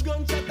too much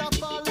gunshot a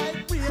fall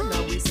like rain.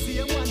 Now we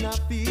see one a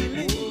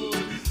feeling.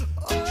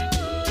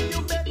 Oh,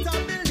 you better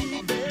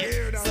believe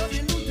it. So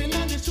the looting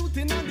and the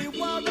shooting and the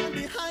war and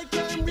the high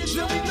crime rate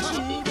will be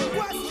done.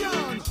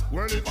 Question.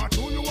 Well, if I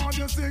do you want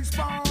your 6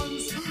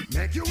 pounds,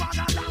 make you walk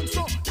along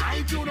so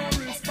tight you no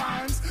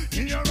response.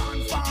 Near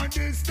and far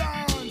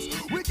distance,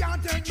 we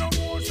can't take no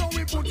more, so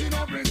we put in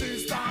up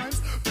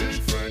resistance. Big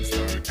friends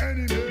turn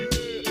enemy,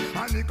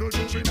 a little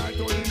juvenile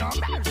told in a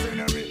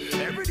mercenary.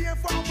 Every day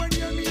from when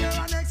you me here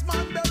and next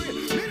man bury.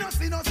 Me no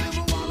see no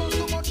civil war, no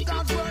so much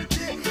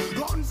casualty.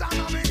 Guns and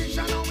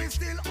ammunition, and we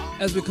still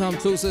on. As we come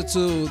closer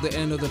to the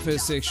end of the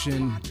first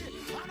section,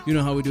 you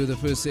know how we do the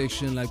first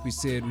section. Like we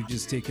said, we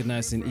just take it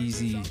nice and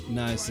easy,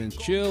 nice and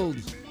chilled.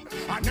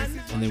 And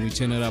then we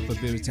turn it up a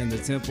bit, we turn the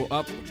tempo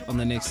up on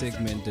the next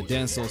segment, the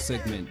dancehall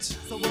segment.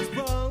 So what's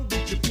wrong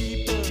with your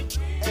people?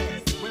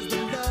 Where's the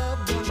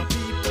love for my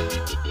people?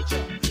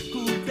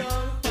 Cool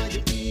down for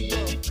your ego.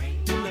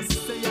 You know,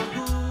 say you're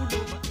good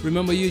over.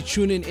 Remember, you're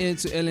tuning in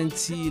to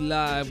LNT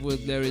Live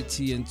with Larry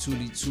T and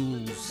Tuli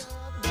Tools.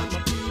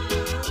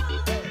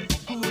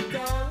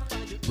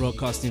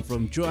 Broadcasting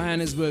from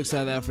Johannesburg,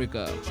 South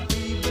Africa.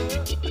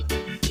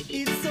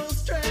 It's so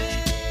strange.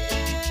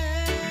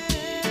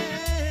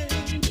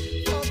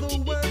 For the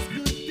worst,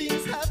 good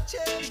things have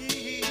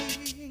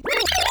changed.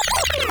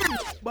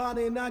 Born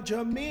in a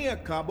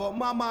Jamaica, but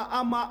mama,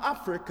 I'm a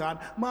African.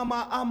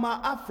 Mama, I'm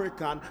a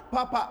African.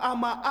 Papa,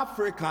 I'm a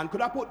African.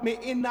 Could I put me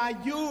in a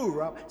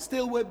Europe?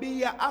 Still will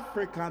be a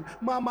African.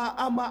 Mama,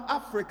 I'm a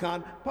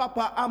African.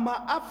 Papa, I'm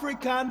a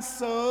African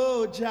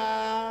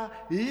soldier.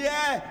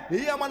 Yeah,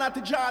 man, at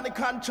the Johnny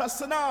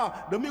Contrast now.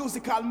 The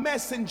musical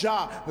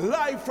messenger,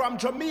 live from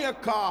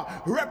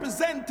Jamaica,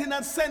 representing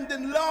and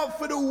sending love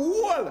for the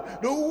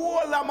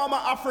whole of Mama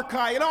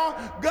Africa, you know?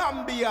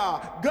 Gambia,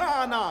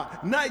 Ghana,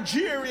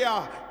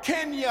 Nigeria,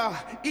 Kenya,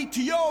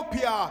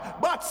 Ethiopia,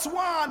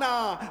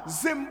 Botswana,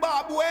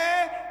 Zimbabwe,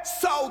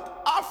 South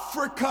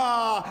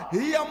Africa.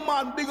 Yeah,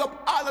 man, big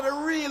up all of the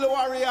real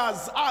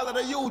warriors, all of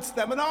the youths,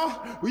 them, you know?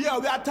 Yeah,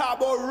 we are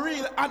talking about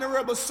real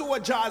honorable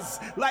soldiers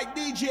like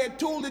DJ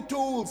Tool the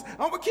Tools.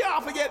 And we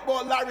can't forget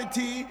about Larry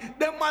T.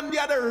 Them, man, they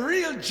are the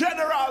real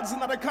generals in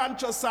the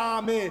conscious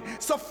army.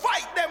 So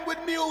fight them with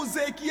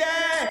music,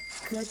 yeah!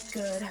 Good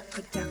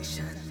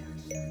production.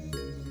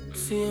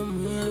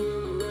 Same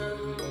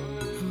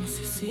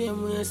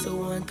way, so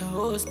want a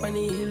house on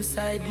the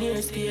hillside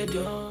near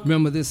stadium.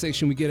 Remember, this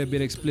section we get a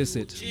bit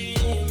explicit.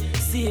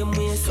 Same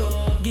way, so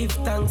give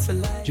thanks for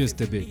life.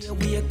 Just a bit.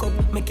 Wake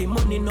up, making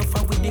money enough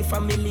with the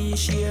family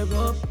share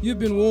up. You've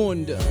been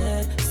warned.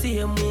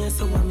 Same way,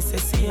 so I'm say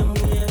same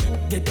way.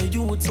 Get the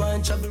youth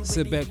one travel.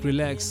 Sit back,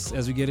 relax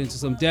as we get into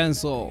some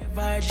dancehall.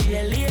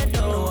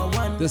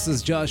 This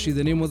is Joshi.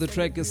 The name of the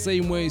track is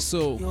Same Way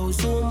So.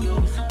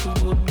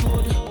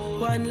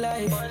 One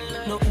life,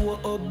 no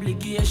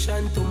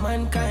obligation to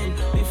mankind.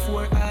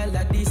 Before all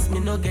of this, me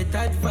no get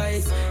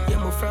advice. Yeah,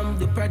 me from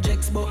the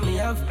projects, but me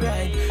have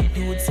pride.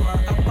 Dudes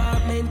want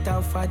apartment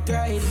and fat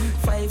ride.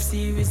 5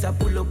 series, I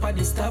pull up at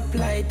the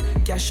stoplight.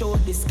 Cash out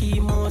the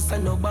scheme house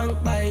and no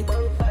bank bite.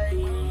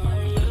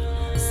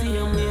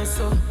 Same way,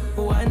 so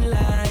one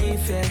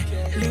life, yeah.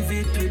 Live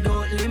it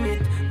without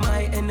limit.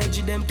 My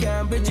energy, them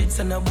can't bridge it,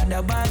 so no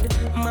bad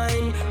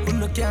mine. Who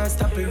no can't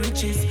stop the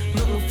riches.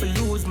 Nothing for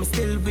lose, me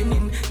still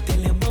winning. Tell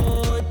you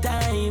about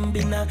time,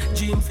 been a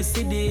dream for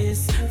see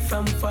this.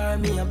 From far,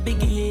 me a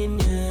begin,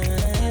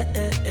 yeah.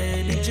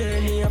 The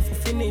journey of a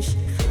finish.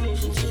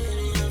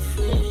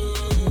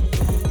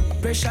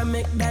 Pressure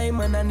make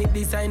diamond and it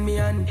design me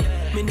and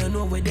me no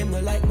know where them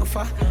no like me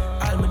for.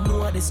 All me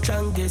know are the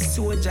strongest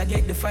soldier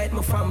get the fight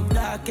me from.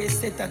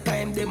 Darkest at a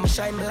time them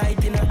shine my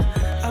light in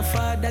a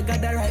father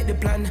gotta write the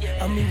plan.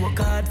 And me work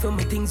hard for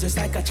my things just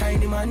like a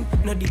Chinese man.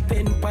 No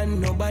depend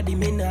pan nobody,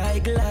 me no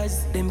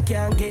eyeglass. Them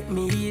can't get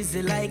me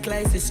easy like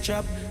license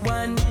strap.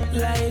 One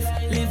life,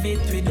 live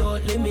it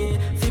without limit.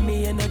 For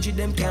me energy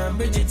them can't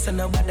bridge it, so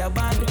no bad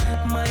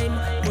mine.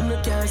 Who no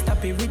can't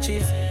stop it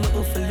riches.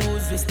 Nothing for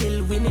lose, we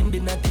still winning.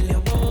 Been a tell you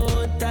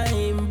about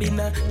time, been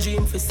a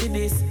dream for see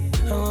this.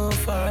 How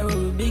far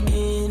we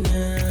begin,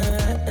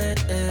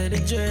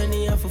 the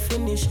journey of a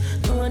finish.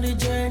 No, the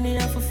journey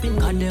of a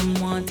finish. And them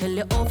want tell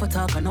you over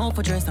talk and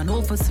over dress and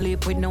over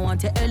sleep. We no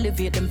want to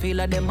elevate them, feel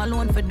like them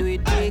alone for do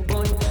it big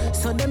boy.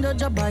 So them don't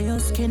judge by your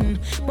skin,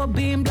 but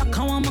being black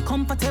I want me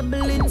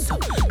comfortable in. So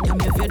damn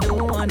if you do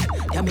one,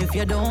 damn if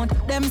you don't.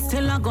 Them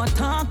still I got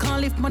talk, I'll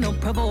lift man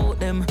up about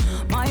them.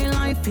 My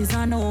life is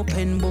an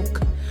open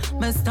book.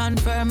 Me stand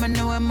firm and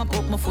know when I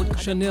put my foot.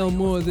 Chanel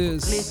Moore,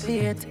 this.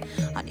 Clickbait.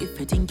 And if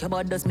you think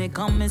about this, make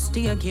a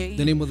mistake.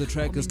 The name of the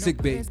track is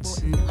Clickbait.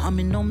 I'm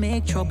in no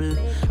make trouble.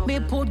 Me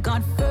put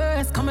God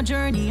first. Come a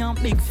journey on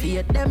big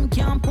faith. Them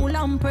can't pull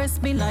and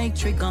press me like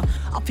trigger.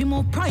 I feel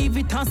more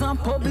private as a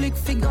public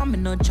figure. Me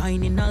not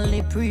joining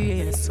only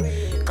praise.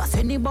 Cause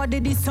anybody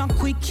this a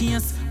quick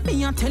case.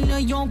 Me a tell you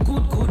you're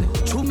good.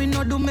 True me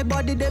no do me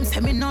body. Them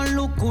say me not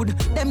look good.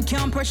 Them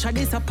can't pressure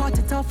this a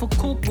party tough for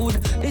cook wood.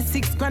 The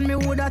 6 grand me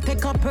woulda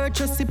take a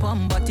purchase sip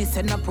on. But he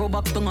send a pro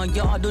back to a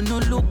yard do no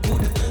look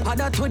good. I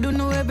that way do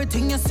know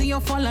everything you see you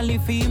follow.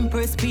 If you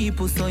impress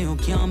people so you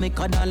can't make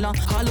a dollar.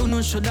 All who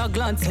no shoulda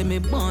glad say me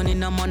born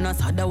in a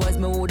manus. Otherwise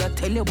me woulda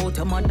tell you about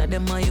your mother.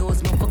 Them I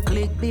use me for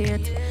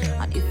clickbait.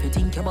 And if you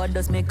think about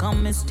this make a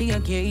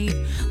mistake, yeah.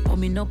 But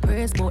me no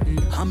press button,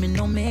 and me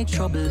no make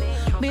trouble.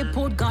 Me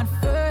put God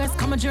first,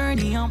 come a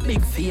journey on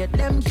big faith.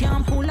 Them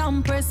can't pull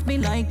and press me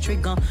like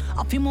trigger.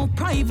 I feel more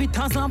private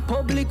as a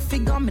public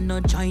figure. Me no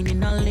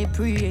joining only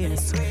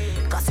praise.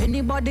 Cause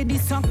anybody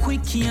this a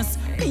quick case.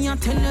 Me a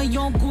tell you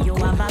you're good. You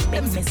have a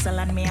big missile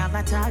and me have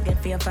a target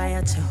for your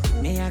fire too.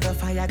 Me a go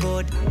fire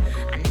good.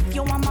 And if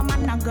you want my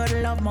man a good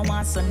love, my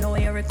want so know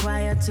you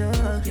require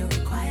to. You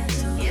require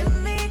to.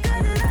 Give me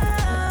good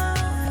love.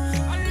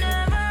 I'll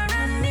never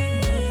run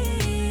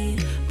me.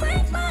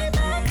 Break my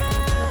back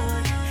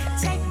out.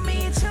 Take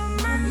me to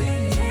my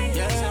knees.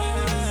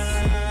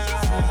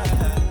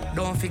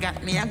 Don't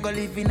forget me, I go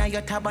live in a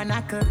your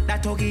tabernacle.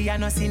 That hoagie, I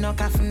no see no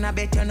coffin, I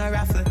bet you no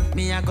raffle.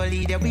 Me, I go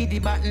lead you with the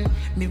button.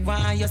 Me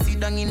want you sit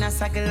down in a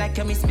circle like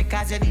you miss me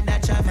cause you did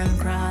that travel.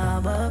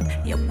 Crab up,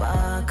 you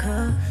back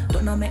up.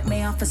 Don't know make me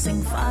have to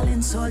sing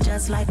fallen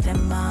soldiers like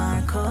them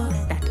Marco.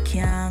 That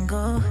can't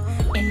go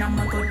in on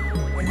my good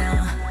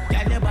now.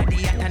 Got your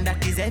body out and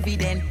that is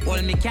evident.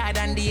 Hold me card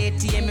and the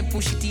ATM, me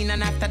push it in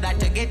and after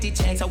that you get it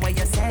checked. So what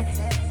you say?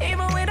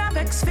 Even with a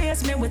vex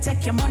face, me will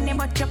take your money,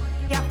 but you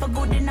for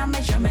good in a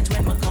measurement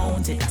when we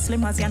count it. As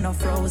slim as you no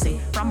frozen.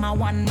 From a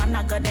one man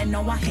I got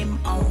know a him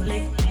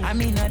only. I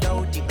mean no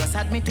doubt it, just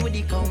add me to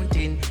the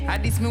counting.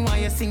 At this me want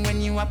you sing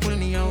when you a pull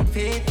me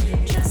outfit.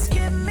 Just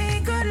give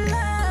me good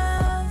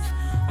love.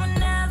 I'll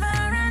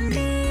never run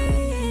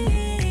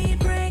me.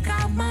 Break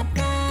out my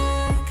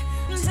back.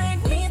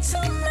 Take me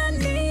to my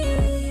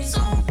knees.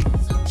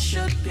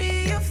 Should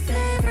be your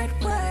favorite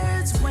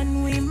words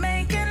when we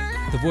make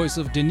it. The voice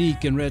of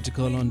Danique and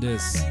Reticle on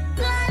this.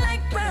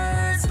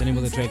 The name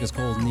of the track is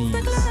called Knees.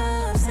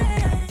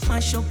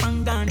 Mash up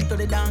and gone to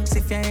the dance.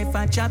 If you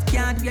ever chop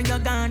card, you're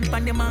gone.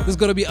 This is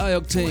gonna be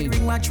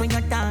iOctane. Watch when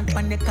you talk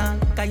on the car.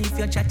 Cause if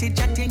you're chatting,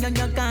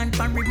 you're gone.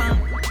 Pan rebound.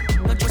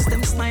 Not just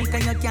them smile,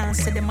 cause you can't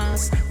see the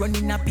mask.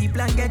 Running up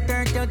people and get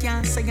hurt, you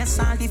can't say you're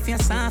sorry. If you're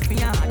soft,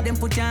 yeah. Them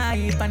put your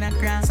hype on a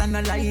cross and no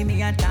lie in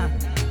your talk.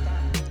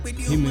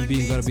 Human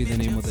Being gotta be the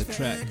name of the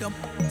track.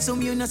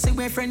 Some you know say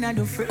we're friend of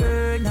the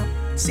friend.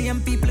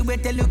 Same people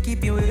wait till you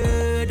keep your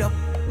head up.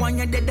 When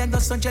you're dead, I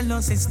got such a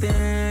loss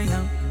instead.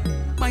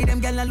 Why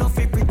them gyal love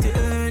it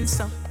return?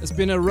 It's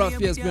been a rough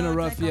year.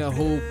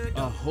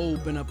 I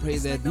hope and I pray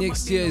that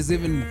next year is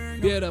even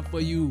better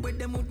for you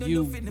and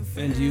you.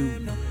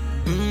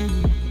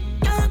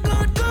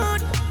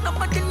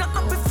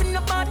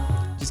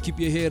 Just keep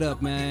your head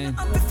up, man.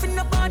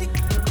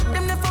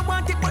 Them never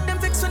want it, but them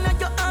vex when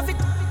you have it.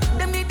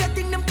 Them need that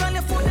thing, them call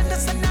your phone and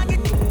that's a nugget.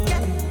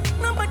 Yeah.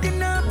 Nobody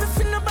know if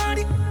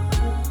nobody.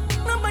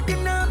 Nobody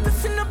know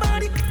if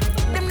nobody.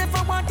 Them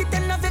never want it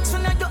and never vex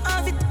when you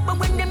have it. But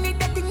when them need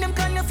that thing, them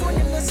call your phone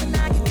and that's a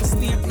nugget.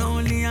 Snake no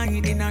only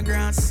hide in a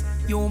grass.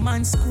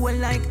 Human school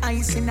like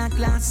ice in a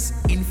glass.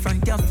 In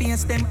front your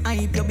face, them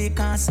hype you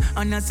because.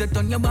 And as you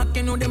turn your back,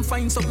 you know them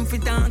find something for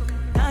talk.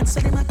 That's so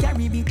them a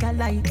carry big a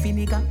light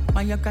vinegar.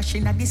 When you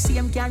crashing at the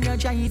same car you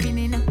driving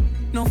in.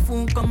 No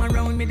fool come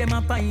around me, them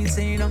a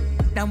poison.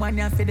 That one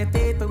you for the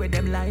paper with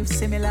them life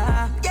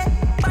similar. Yeah,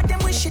 but them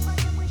wish it.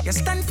 You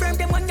stand firm,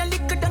 them on your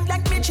liquor down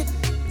like midget.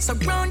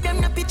 Surround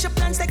them, no picture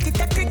plans like it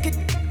a cricket.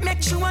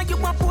 Make sure you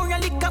a pour your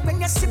liquor when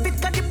you sip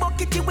it. Cause the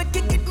bucket you will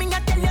kick it, me I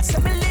tell you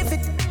so me live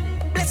it.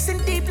 Blessing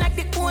deep like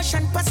the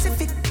ocean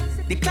Pacific.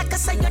 The clock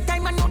aside your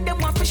time, I know them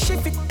want to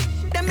shift it.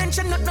 They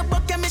mention nothing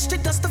about chemistry,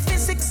 just the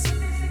physics.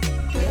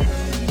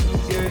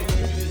 Yeah,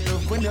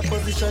 love when your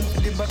position to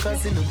the back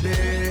as in the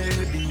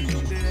baby.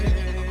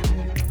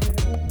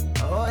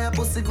 Oh, your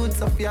pussy good,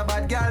 Sophia,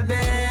 bad girl,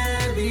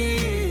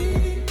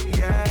 baby.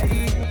 Yeah,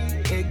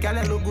 hey, girl,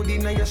 you look good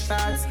in your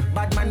shots.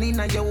 Bad man in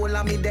your whole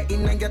of me, they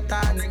in your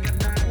thoughts.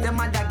 Them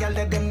other girl,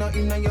 them not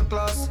in your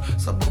class.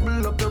 So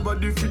bubble up your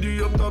body for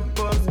the up top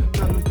pass.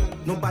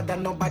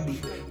 Nobody,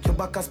 your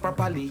back as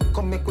properly.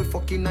 Come make we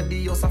fucking at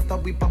the house after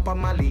we pop a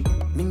Mali.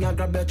 Me a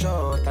grab your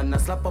shot and I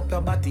slap up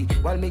your body.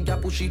 While me a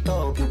push it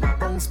up, you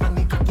bounce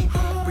panic cocky.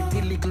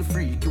 Pretty little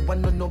freak, you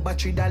wanna know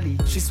battery dolly.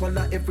 She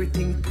swallow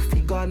everything,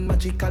 puffy gone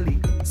magically.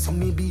 So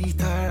me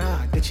beat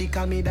her, then she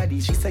call me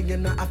daddy. She say you're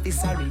not happy,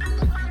 sorry.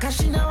 Cause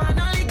she know I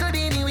know little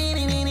beanie,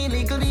 weenie, weenie,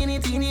 little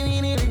beanie, teeny,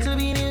 weenie, little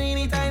beanie,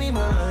 weenie, tiny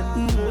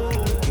man.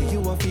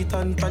 You a fit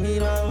on panny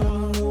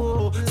long,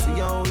 see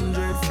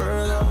 100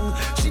 furlong.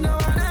 She know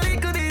I know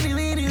little beanie,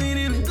 weenie,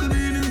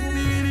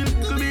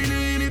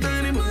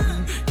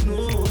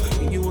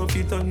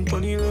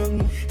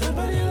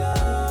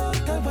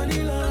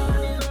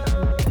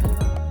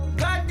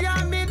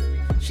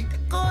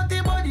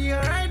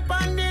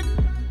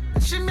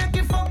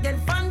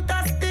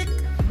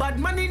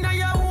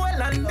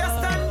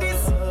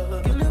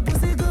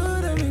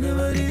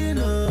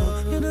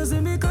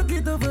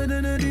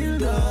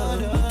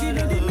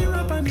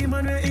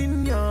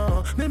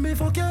 Make me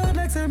fuck your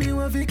like say me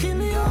want to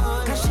kill you.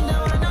 Cause she know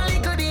want a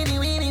little beanie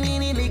weenie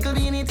weenie, little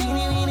beanie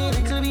teeny weenie,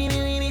 little beanie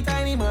weenie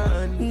tiny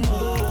man.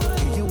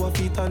 No, you a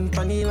fit and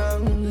panny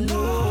long.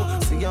 No,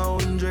 see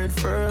 100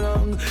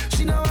 furlong.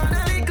 She know want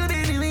a little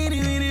beanie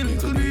weenie weenie,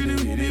 little beanie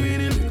weenie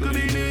weenie, little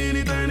beanie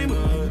weenie tiny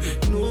man.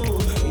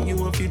 No,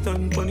 you a fit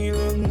and panny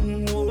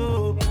long.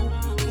 No.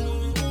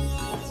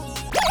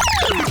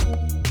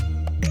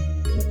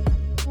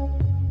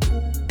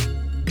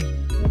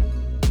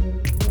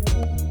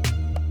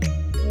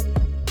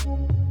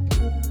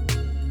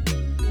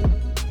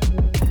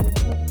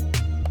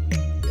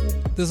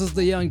 This is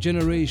the Young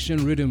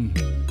Generation Rhythm.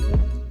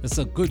 It's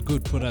a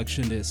good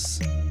production,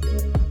 this.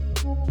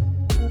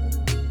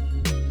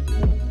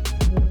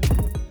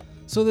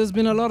 So there's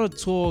been a lot of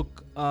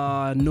talk,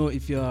 know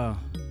if you're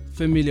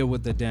familiar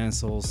with the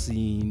dancehall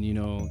scene, you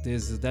know,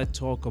 there's that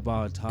talk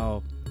about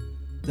how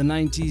the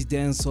 90s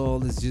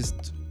dancehall is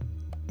just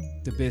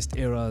the best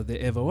era there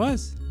ever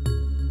was.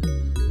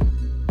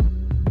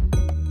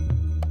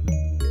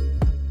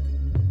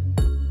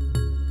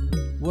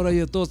 What are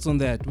your thoughts on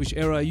that? Which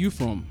era are you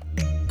from?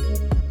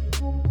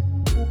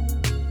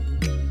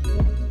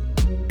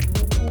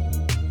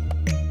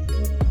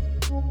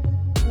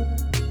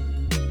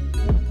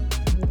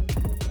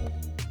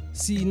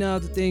 See, now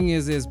the thing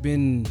is, I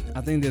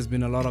think there's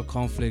been a lot of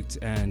conflict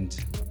and,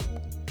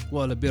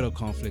 well, a bit of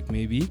conflict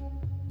maybe,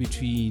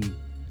 between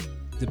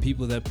the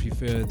people that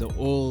prefer the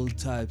old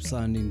type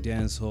sounding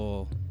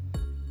dancehall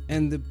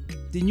and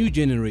the new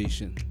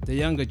generation, the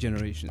younger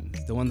generation,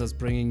 the one that's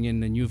bringing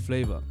in a new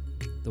flavor,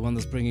 the one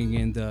that's bringing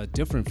in the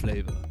different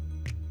flavor,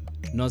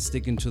 not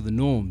sticking to the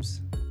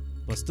norms,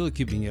 but still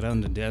keeping it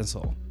under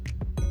dancehall.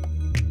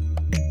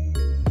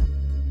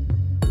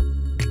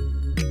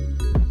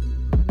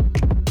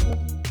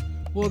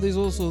 Well, there's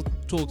also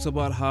talks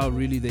about how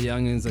really the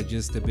youngins are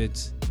just a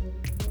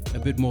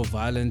bit more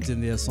violent in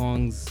their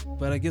songs,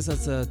 but I guess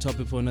that's a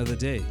topic for another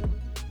day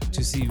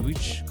to see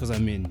which, because I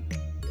mean,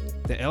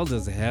 the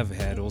elders have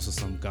had also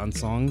some gun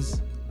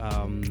songs,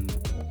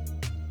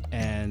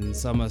 and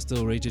some are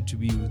still rated to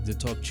be the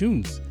top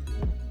tunes.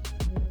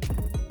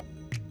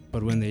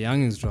 But when the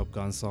youngins drop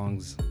gun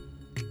songs,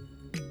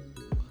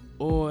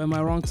 or am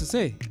I wrong to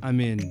say? I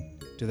mean,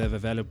 do they have a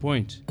valid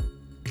point?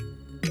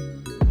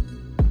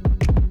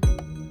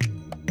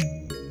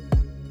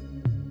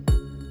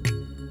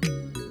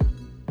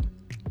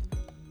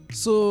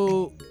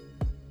 So,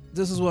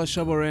 this is what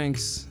Shabba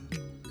Ranks,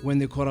 when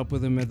they caught up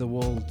with him at the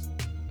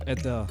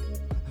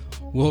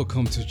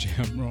Welcome to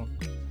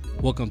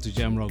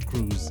Jamrock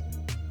cruise.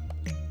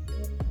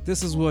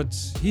 This is what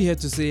he had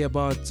to say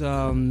about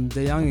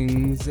the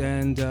youngins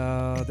and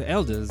the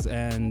elders,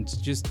 and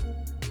just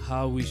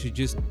how we should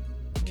just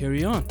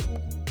carry on.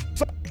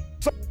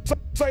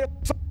 So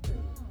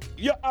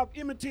you have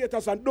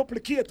imitators and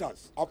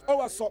duplicators of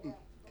our something,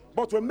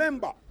 but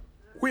remember,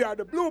 we are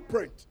the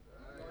blueprint.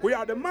 We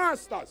are the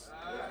masters.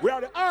 We are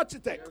the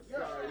architect.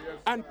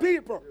 And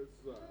people,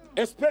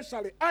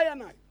 especially I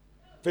and I,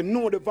 to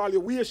know the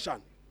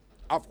valuation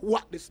of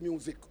what this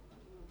music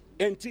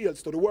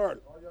entails to the world.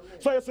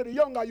 So you see the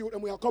younger youth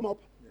and we have come up.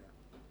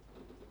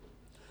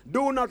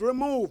 Do not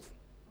remove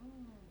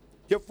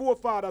your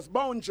forefathers'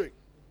 boundary,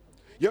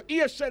 your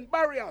ancient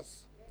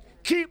barriers.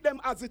 Keep them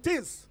as it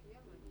is.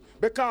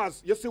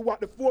 Because you see what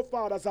the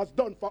forefathers has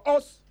done for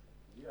us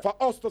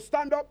to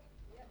stand up.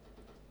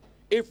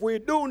 If we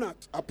do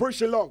not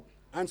appreciate, love,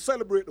 and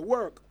celebrate the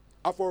work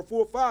of our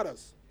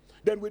forefathers,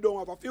 then we don't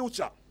have a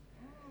future.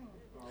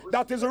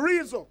 That is the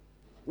reason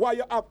why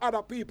you have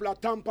other people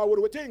that tamper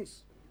with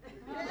things.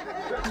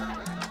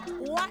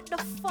 What the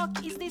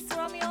fuck is this,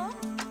 Romeo?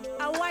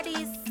 And what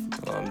is?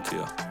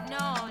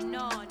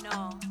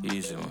 No.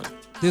 Easy, man.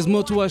 There's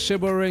more to what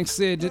Shabba Ranks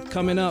said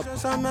coming up.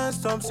 It's a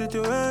messed up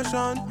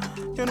situation.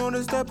 You know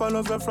the step I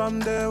love you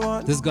from day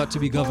one. This got to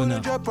be Governor.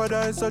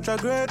 Jeopardize such a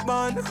great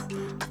band.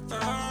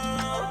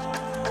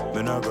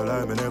 Me not gonna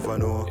lie, me never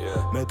know.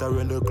 Met her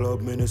in the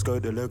club, mini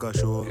skirt the leg a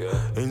show.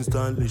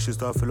 Instantly she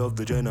start feel off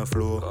the Jenna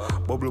flow.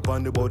 Bubble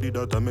upon the body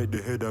that I make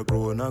the head a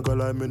grow. Not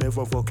gonna lie, me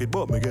never fuck it,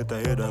 but me get a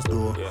head and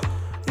slow.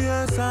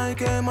 Yes, I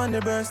came on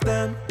the breast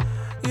them.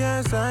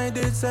 Yes, I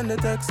did send the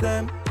text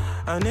them.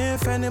 And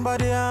if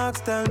anybody asks,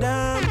 tell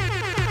them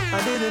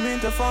I didn't mean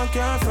to fuck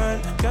your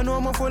friend. You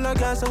know me full of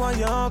gas, so why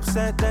you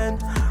upset then?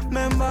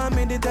 Remember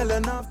me did tell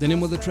enough. The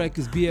name of the track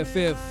is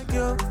BFF.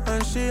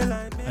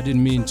 I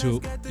didn't mean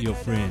to, your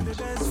friend.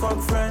 Best fuck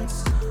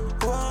friends.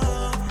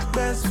 Whoa,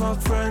 best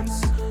fuck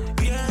friends.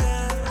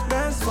 Yeah,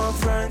 best fuck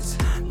friends.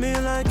 Me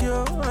like you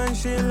and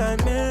she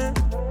like me.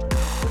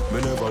 Me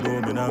never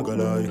know, me not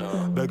gonna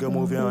lie. Beg you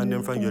move your hand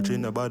in front your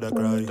chin about to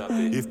cry.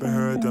 If me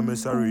hurt you, me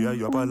sorry, I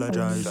you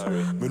apologize.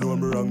 Me know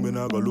me wrong, me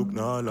not gonna look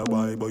no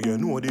alibi. But you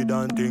know the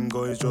damn thing,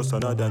 cause it's just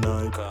another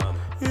night.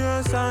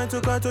 Yes, I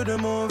took her to the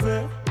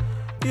movie.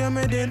 Yeah,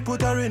 me did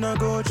put her in a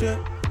Gucci.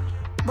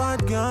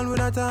 Bad girl with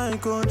a tight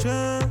coach.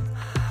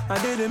 I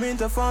didn't mean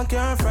to fuck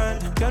your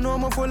friend. You know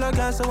me full of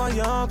gas, so why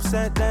you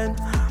upset then?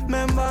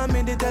 Remember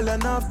me, they tell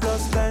enough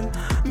plus 10.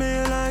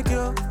 Me like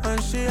you,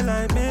 and she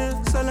like me.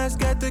 So let's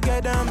get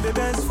together and be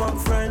best for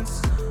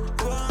friends.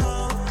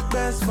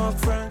 Best for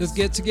friends. Let's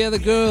get together,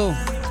 girl.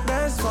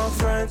 Best for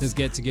friends. Let's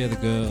get together,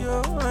 girl.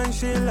 You and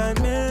she like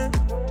me.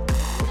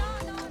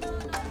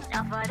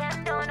 Now for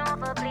them don't know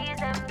for please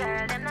them,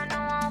 girl. Them don't know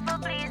how for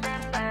please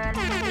them, girl.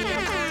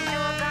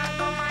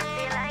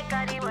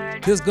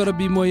 This gotta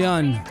be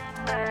Moyan.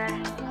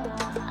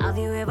 Have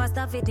you ever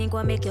stopped to think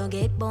what make you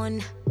get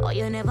bun? Or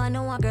you never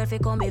know a girl fi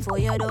come before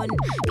you done.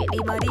 Get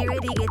the body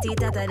ready, get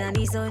it hotter than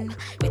the sun.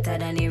 Wetter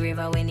than the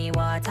river when the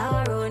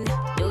water run.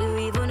 Do you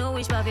even know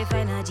which part fi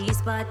find a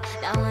G-spot?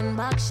 That one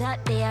back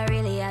shot, they are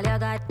really all you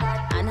got.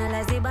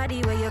 Analyze the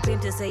body where you claim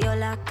to say you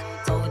lack.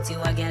 Out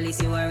you a girl is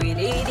you a real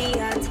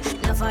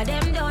idiot. Now for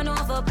them don't know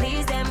for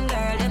please them,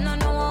 girl. Them don't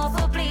know how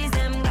for please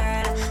them,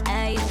 girl.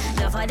 Hey,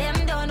 now for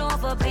them don't know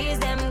for please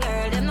them,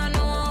 girl. Them don't know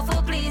how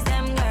for please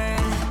them, girl.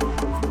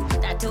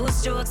 Two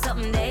strokes,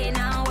 something they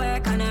now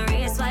work on a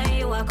race while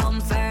you a come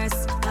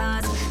first.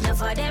 Cause now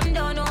for them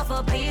don't know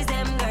for please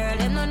them, girl.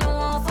 Them don't know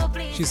how for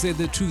please. She said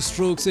the 2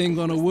 strokes ain't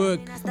gonna work.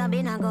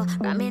 Stabbing a go,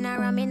 ramming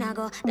a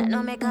go. That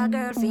no make a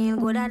girl feel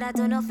good at that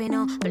enough, you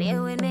know. Play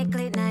with me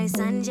clit nice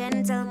and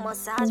gentle.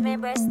 Massage me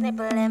breast,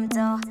 nipple them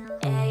too.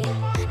 Hey,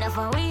 now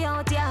for we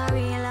out here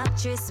real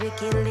actress. We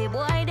kill the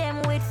boy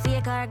them with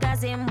fake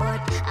orgasm.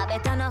 But I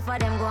bet enough of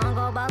them go and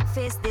go back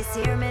face. This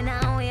year me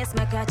now waste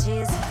my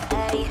catches.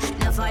 Hey,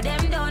 now for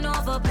them don't know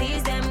for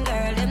please them,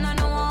 girl. Them don't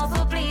know how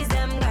for please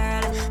them,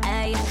 girl.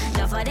 Hey,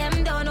 now for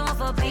them don't know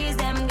for please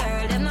them,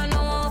 girl. Them don't know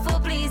how for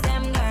please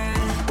them,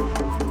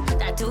 girl.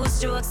 That 2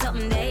 strokes,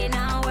 something they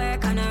now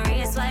work on a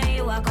race while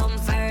you a come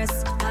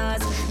first.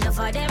 Cause now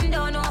for them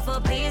don't know for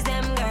please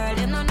them, girl.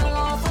 Them don't know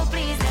how for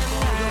please them,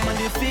 girl. Your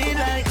money feel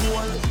like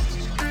one.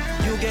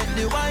 You get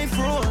the wife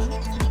roll.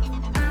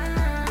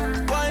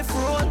 Wife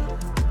roll.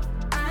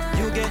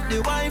 You get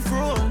the wife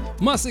roll.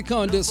 Massive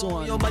on this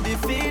one. Your body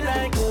feel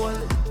like gold.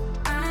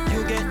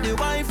 You get the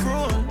wife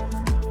roll.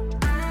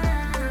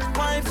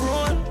 Wife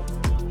roll.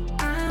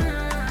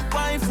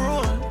 Wife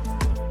roll.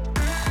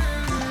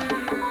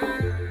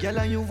 Girl,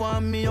 and you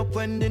want me up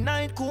when the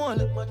night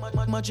cold.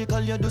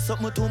 Magical, you do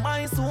something to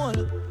my soul.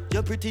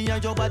 You're pretty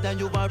and you're bad and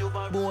you are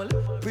bold.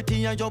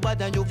 Pretty and you're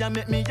bad and you can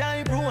make me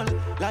eye roll.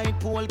 Light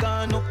pole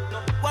gone up,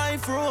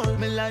 wife roll.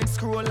 Me like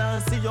scroll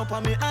and see up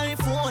on me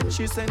iPhone.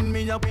 She send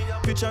me a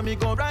picture, me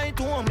go right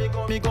home.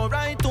 Me go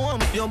right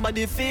home. Your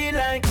body feel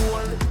like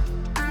gold.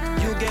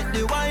 You get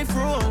the wife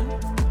roll.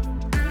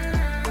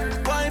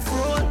 Wife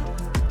roll.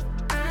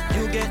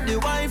 You get the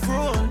wife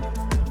roll.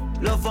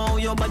 Love how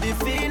your body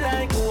feel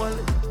like gold.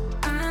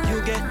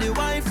 You get the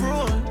wife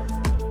roll.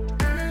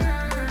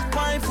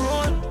 Wife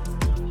roll.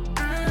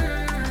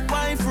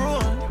 Wife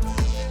roll.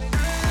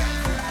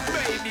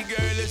 Baby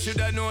girl, you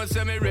shoulda known,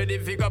 so me ready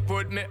figure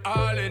put me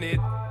all in it.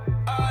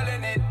 All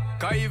in it.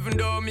 Cause even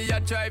though me a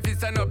try fi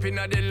stand up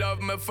inna the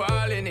love, me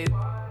fall in it.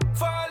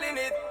 Fall in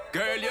it.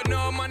 Girl, you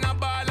know man a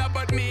baller,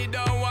 but me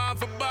don't want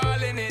for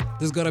ball in it.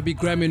 This gotta be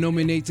Grammy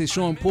nominated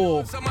Sean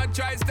Paul. Someone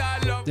try style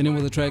love. The name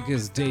of the track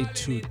is Day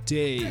to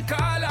Day.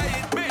 Call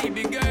it,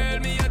 baby girl,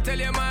 me I tell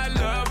you my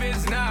love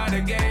is not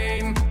a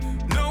game.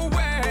 No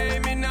way,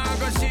 me not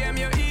go shame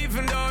you,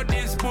 even though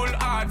this pull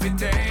hard for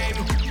tame.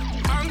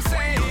 I'm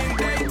saying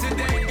day to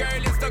day,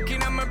 girl, you're stuck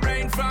in my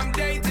brain from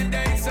day to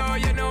day, so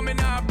you know me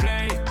not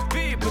play.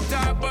 People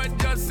talk, but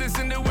just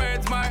listen to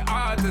words my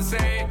heart to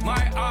say, my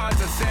heart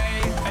to say.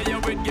 Hey, yo,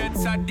 it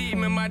gets a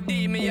demon, my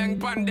demon, young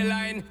pon the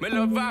line. Me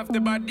love off the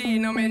body,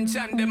 no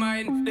mention the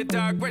mind. The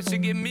talk where she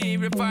give me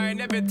refine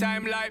every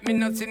time, like me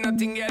not see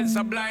nothing else,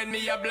 a blind,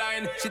 me a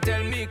blind. She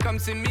tell me, come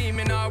see me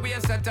not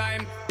waste her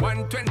time.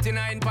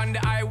 129 pon the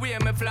highway,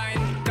 me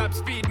flying. Top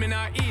speed, me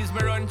not ease, me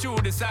run through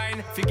the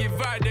sign. Forgive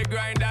her the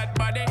grind, that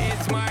body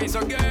is mine.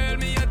 So girl,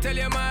 me I tell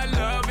you my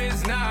love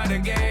is not a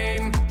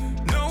game.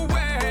 No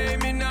way,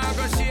 me not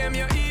go shame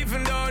you,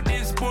 even though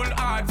this pull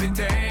hard to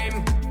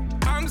tame.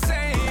 I'm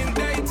saying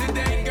day to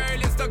day, girl,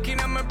 you're stuck in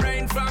my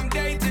brain from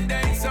day to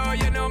day, so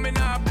you know me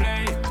not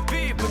play.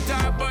 People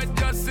talk, but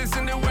just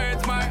listen to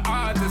words my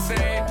heart to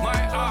say, my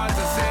heart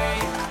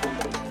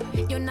to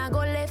say. You not go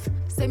left,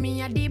 say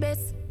me a the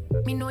best.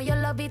 Me know you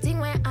love it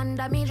when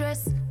under me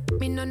dress.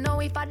 Me no know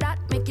if I that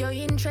make you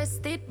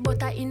interested,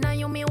 but I inna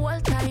you me whole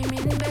time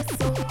invest.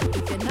 So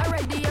if you're not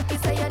ready, you can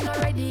say you're not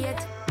ready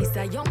yet. It's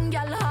a young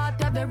girl heart,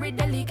 you're very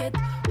delicate.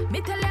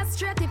 Me tell you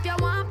straight, if you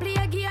want play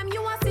a game,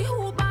 you want see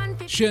who ban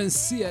fit.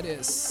 Shensia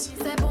this.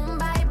 Say boom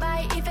bye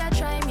bye if you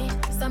try me.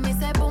 So me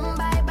say boom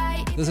bye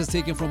bye. This is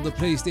taken from the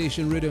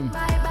PlayStation Rhythm.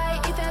 Bye bye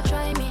if you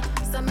try me.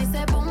 So me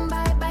say boom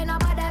bye bye,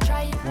 nobody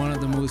try. One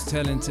of the most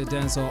talented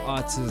dancehall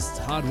artists,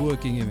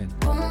 hardworking even.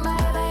 Boom bye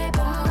bye,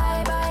 boom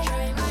bye bye.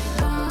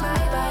 Boom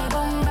bye bye,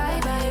 boom bye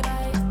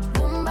bye.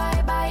 Boom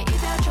bye bye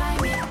if you try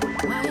me.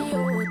 My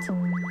youth,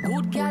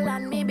 good girl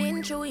and me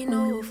been through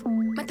enough.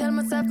 Me tell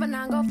myself when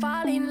I go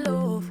fall in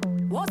love.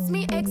 What's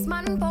me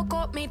ex-man fuck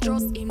up me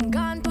trust him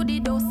gone to the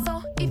dust.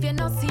 So if you're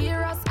not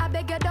serious, I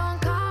beg you don't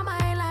call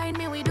my line.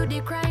 Me we do the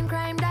crime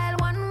dial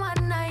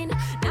 119.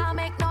 Now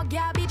make no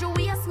garbage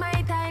waste my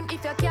time.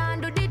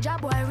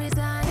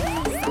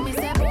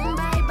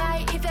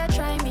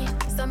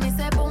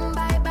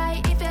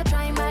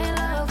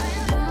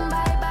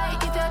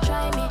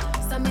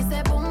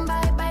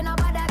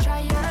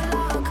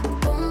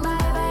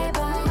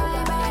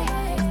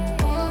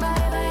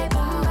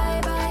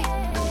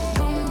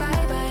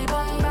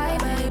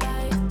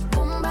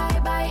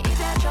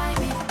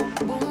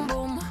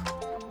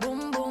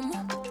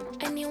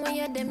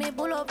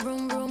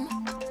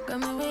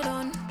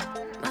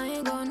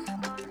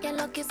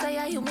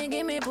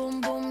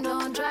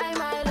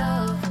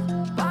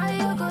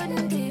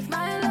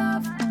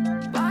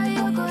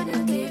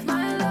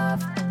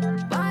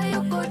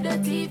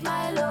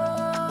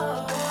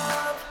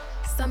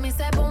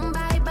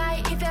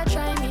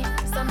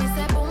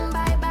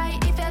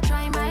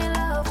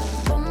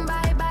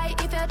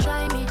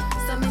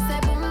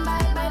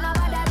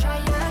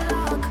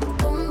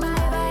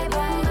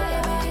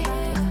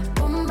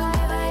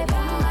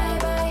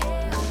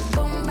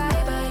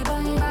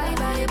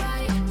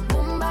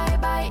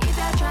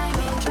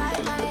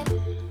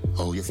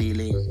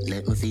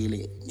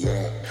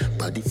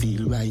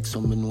 feel right,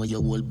 so me know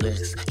you're all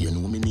blessed. You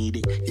know me need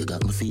it, you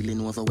got me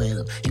feeling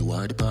overwhelmed. You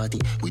are the party,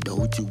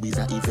 without you is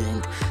an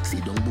event. See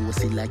don't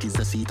bossy like it's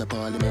a seat of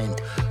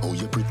parliament. Oh,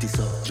 you're pretty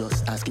so,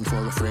 just asking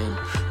for a friend.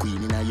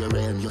 Queen in your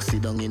realm, you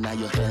sit down in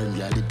your helm.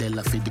 You're the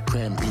Della for the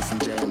creme, peace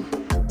and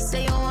gem.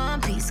 Say you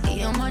want peace, give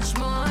you much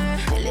more.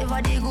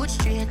 Deliver the good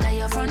straight at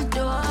your front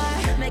door.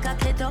 Make a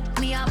kit up,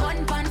 me a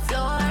bun pan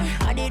floor.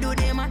 I they do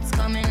the maths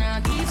coming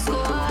and keep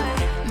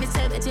score. Me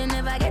say that you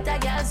never get a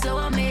girl so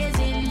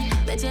amazing.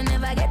 Bet you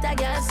never get a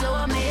girl so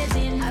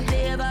amazing. I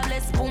play a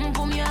bless, boom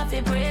boom, you have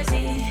to praise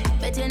it.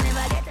 Bet you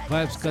never get a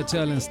Vibes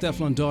Cartel and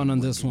Stefflon Don on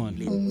this one.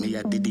 Me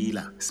at the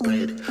dealer,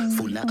 spread.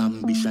 Full of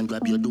ambition,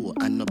 grab your dough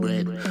and no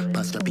bread.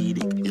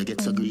 Pastrapedic, you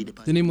get so greedy.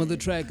 The name of the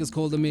track is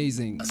called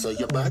Amazing. I saw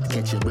your bad,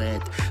 catch your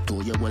breath.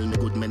 Told you well, me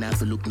good man, have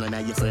to look none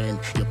of your friend.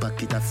 Your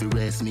pocket have to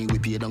rest, me we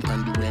pay down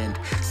on the rent.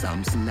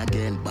 Samson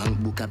again, bank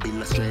book a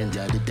bill of strength.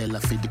 You're the Della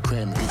for the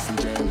creme, peace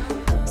and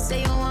gem.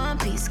 Say you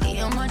want peace, give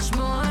you much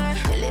more.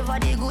 Deliver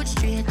the good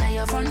straight at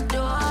your front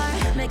door.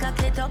 Make a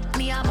kit up,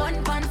 me a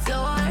bun pan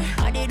floor.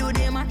 I they do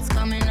the maths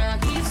coming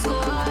and keep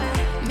score.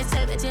 Me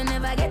say that you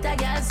never get a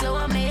girl so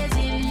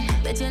amazing.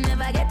 Bet you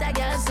never get a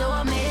girl so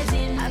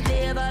amazing. I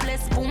play a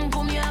bless, boom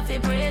boom, you have to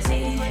praise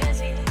it.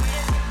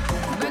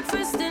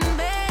 Breakfast in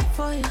bed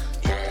for you.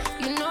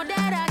 You know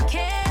that I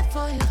care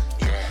for you.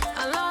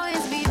 I'll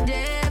always be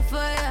there for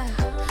you.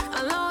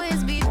 I'll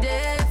always be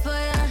there for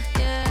you,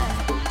 yeah.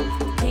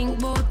 Think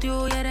about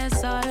you, yeah,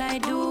 that's all I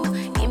do.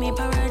 Give me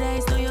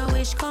paradise, know your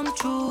wish come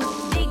true.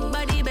 Big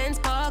body Benz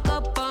park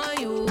up on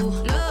you.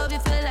 Love you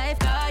for life,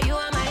 cause you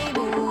are my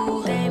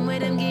boo. Time with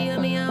them give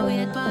me a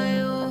wait for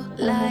you.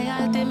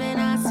 Loyalty, man,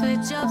 I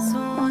switch up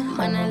soon.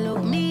 Man, I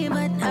love me,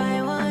 but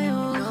I want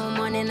you. No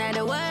money, not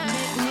the world,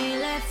 make me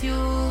left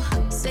you.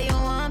 Say you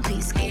want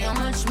peace, give you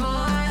much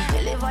more.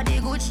 Deliver the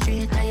good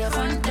straight at your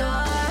front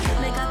door.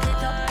 Make a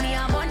get up, me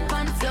a one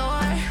pan floor.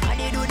 I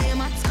they do the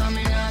maths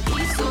coming and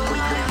keep score.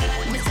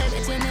 Me say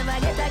that you never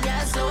get a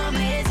girl so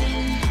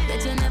amazing.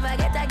 That you never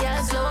get a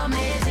girl so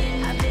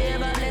amazing. I play a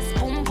bless,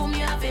 boom boom, you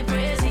have to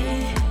praise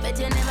it. But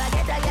you never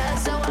get a girl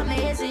so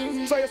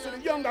amazing. So you see the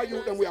younger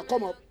youth and we are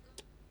come up.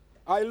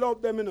 I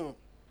love them, you know.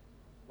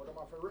 But I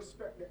have to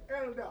respect the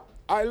elder.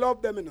 I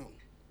love them, you know,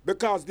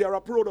 because they are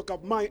a product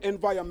of my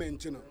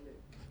environment, you know.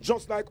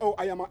 Just like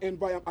I am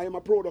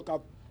a product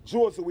of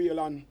Josie Wheel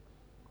and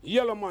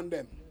Yellowman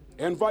them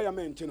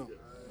environment, you know.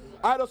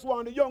 I just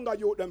want the younger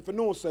youth them to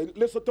know, say,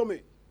 listen to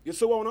me. You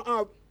see what I want to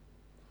have?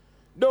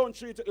 Don't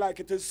treat it like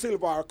it is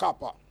silver or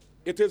copper.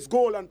 It is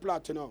gold and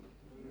platinum.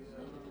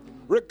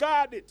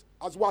 Regard it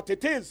as what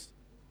it is.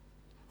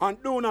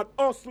 And do not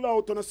hustle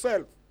out on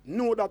yourself.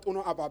 Know that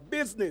you have a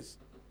business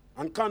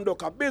and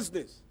conduct a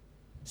business.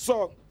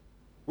 So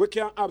we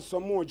can have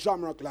some more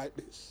jam rock like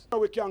this. So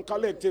we can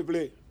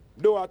collectively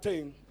do a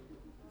thing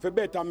for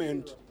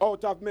betterment.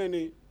 Out of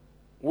many,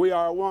 we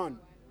are one.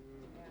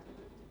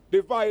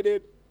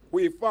 Divided,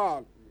 we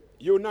fall.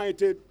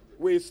 United,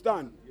 we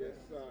stand.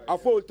 A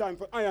full time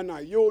for I and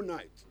I,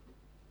 unite.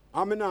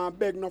 I mean, I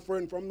beg no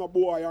friend from no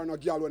boy or no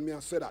girl when me I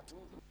say that.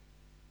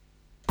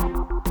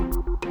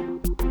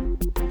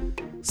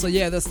 So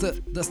yeah, that's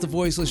the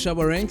voice of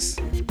Shabba Ranks.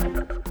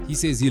 He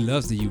says he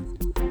loves the youth.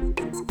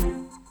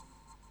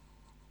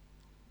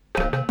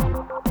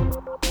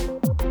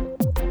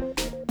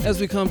 As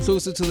we come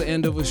closer to the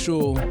end of the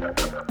show,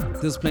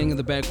 this playing in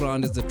the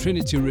background is the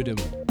Trinity Rhythm.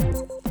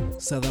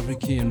 South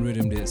African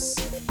rhythm this.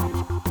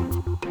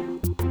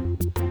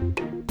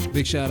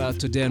 Big shout out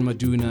to Dan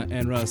Maduna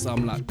and Ras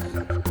Amlak.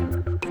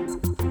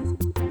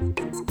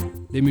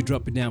 Let me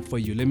drop it down for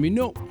you. Let me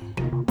know.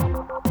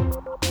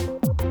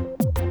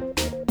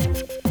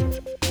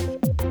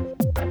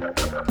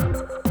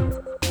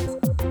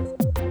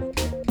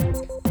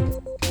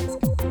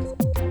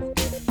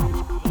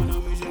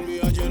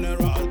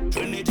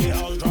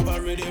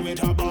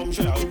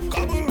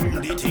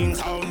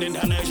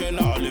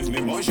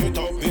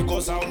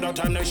 Sound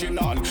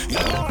international,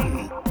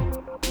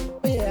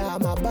 yeah,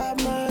 I'm a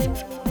bad man.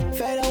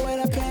 Fed away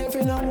the pain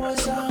for no more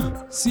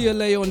song.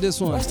 CLA on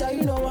this one.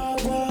 You know what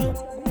I want.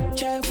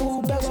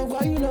 Careful, beg,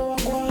 you know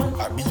what I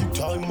want. A big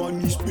time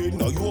money spend.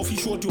 Now you have to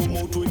shut your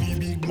mouth when the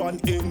big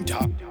man enter.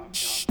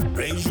 Shh.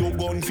 Raise your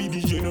gun for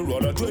the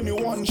general. A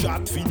 21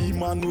 shot for the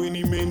man when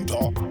he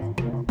mentor.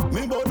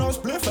 Me bonus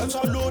play fence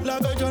a load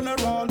like a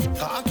general.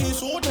 Khaki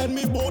suit and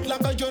me boat like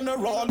a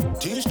general.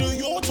 Teach the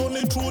youth on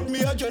the truth,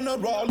 me a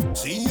general.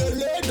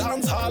 CLA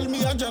dance hall,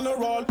 me a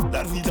general.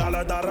 La vida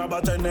la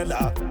daraba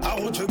tenela. I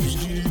want to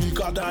be the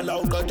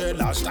catala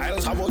catela.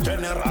 Styles have a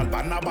general.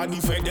 Banabadi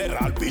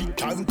federal. Big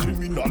time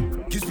criminal.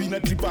 Kiss me a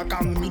tripper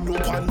can me no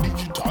pan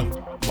digital.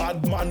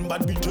 Bad man,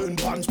 but we turn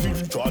pan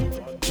spiritual.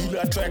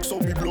 Killer track so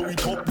we blow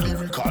it up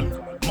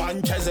lyrical.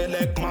 Man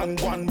Cheselect, man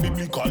one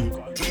biblical.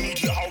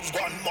 Trinity house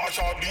one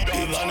marshal.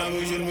 If I'm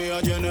vision me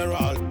a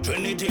general.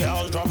 Trinity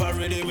house drop a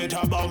ready with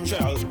a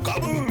bombshell.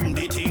 Kaboom,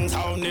 the thing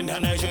sound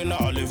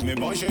international. If me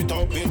push it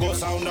up, it go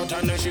sound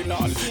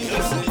international.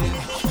 Nothing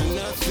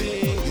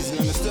is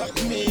gonna stop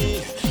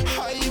me.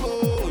 I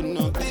won't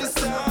not this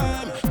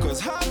time. Cause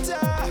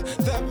hotter,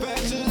 the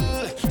better.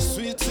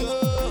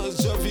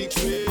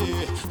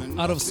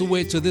 Out of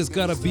Soweto, this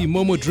gotta be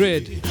Momo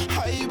Dread.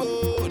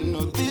 Haibo,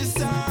 not this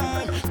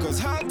time, cause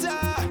harder,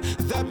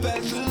 the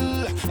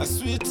battle, a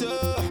sweeter,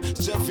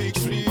 the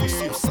victory.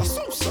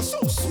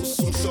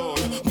 So,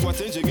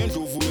 Mwatenje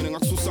ngendlovu mina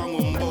ngaksusa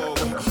ngombobo.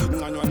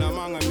 Nganywa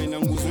namanga mina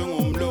nguzwe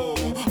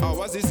ngomlomo.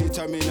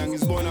 Awazizitha mina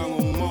ngizibona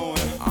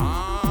ngomoya.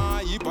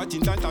 Yiphathi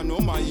inhlanhla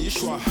noma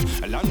yishwa.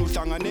 Lana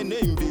uhlangane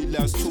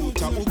neimbila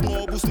sithutha.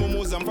 Uqobo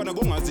usimomoza mfana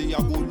kongazi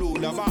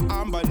yakulula.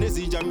 Bahamba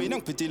nezinja mina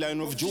ngiphethe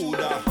Lion of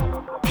Judah.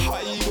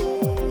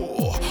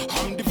 Hayo,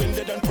 I'm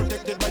defended and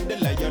protected by the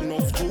Lion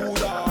of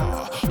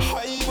Judah.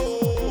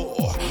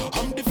 Hayo,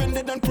 I'm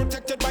defended and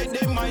protected by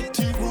the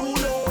mighty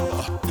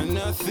ruler.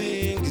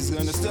 Nothing is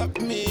gonna stop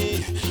me.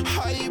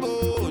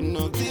 Haibo,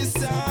 not this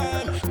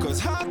time. Cause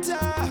harder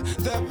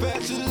the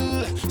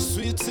battle,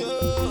 sweeter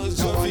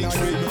the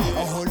victory.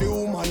 A holy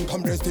woman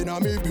come dressed in a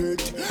me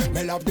pit.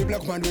 Me love the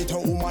black man with a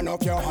woman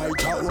of your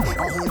height. A holy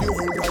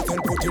hold right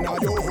and put in a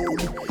your hole.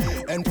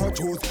 And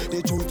produce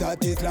the truth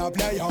that is love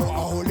play. A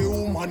holy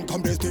woman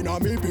come dressed in a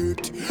me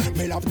pit.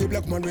 Me love the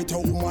black man with a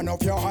woman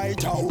of your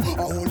height. A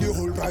holy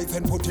hold right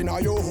and put in a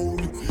your hole.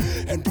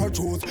 And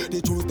produce the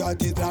truth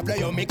that is love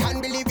play. Me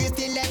can't believe you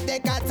still left the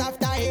cats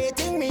after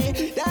hating me.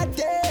 That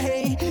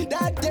day,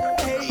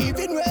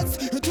 even worse,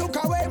 you took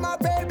away my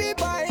baby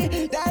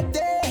boy. That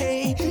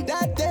day,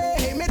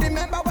 me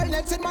remember when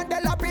Nelson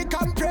Mandela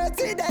became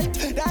president.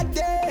 That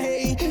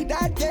day,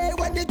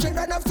 when the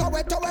children of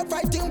Soweto were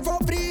fighting for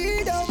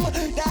freedom.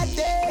 That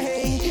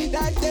day,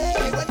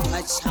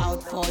 watch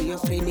out for your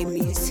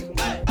frenemies.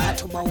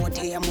 Not about what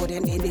they are more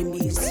than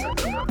enemies.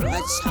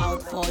 Watch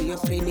out for your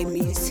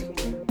frenemies.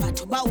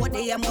 Not about what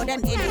they are more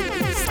than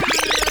enemies.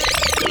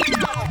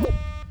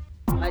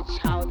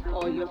 Watch out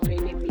for your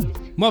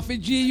frenemies. Muffy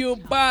G, you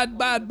bad.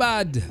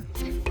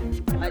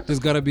 There's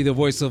gotta be the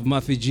voice of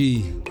Muffy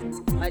G.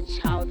 Watch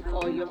out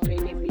for your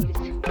frenemies.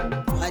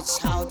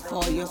 Watch out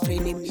for your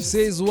frenemies.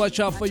 Says watch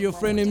out for your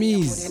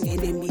frenemies.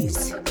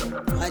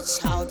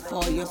 Watch out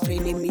for your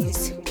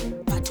frenemies.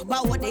 But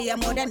about what they are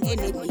more than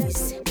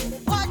enemies.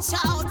 Watch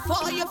out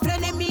for your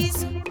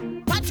frenemies.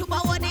 But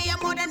about what they are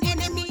more than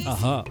enemies.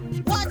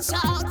 Watch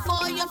out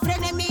for your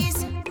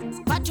frenemies.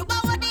 But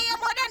about what they are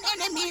more than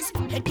enemies.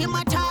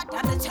 Hekimata,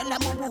 Taratella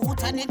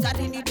Mubuta,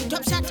 Negarini,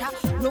 Top Shatter.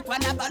 Look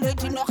one about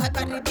it, no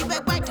Hakari,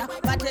 Better.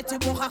 But let's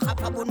go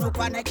Hapabu, no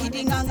Pana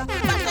Kidinganga.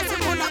 But let's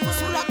go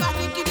Napusula,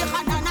 Kidi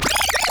Hanana.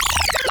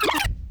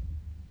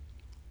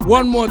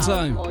 One more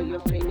time.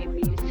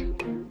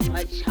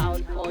 Watch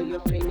out for your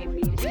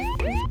frenemies.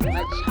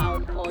 Watch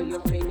out for your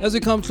frenemies. As we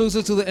come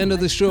closer to the end of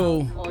the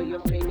show,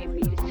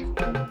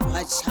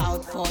 watch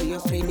out for your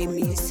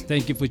frenemies.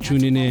 Thank you for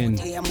tuning in.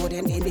 They are more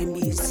than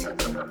enemies.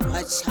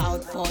 Watch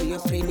out for your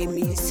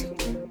frenemies.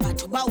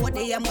 But about what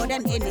they are more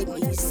than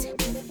enemies.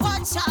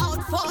 Watch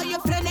out for your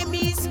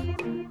frenemies.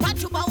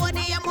 But about what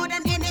they are more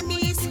than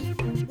enemies.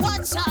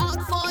 Watch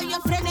out for your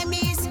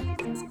frenemies.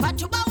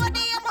 But about what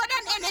they are more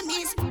than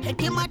enemies.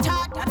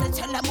 Hekimata,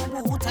 Taratella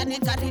Mubuta,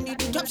 Negarini,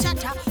 Top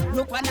Shatter.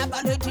 Look one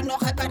about it, no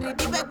Hakari,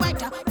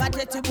 Better. But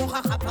let's go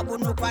Hapabu,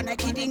 no Pana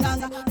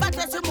Kidinganga. But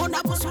let's go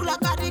Napusula,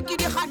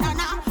 Kidi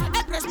Hanana.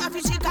 Empress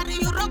Mafishi, Kari,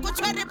 Europe,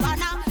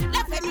 Cheripana.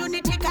 Left and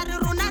unity, Kari,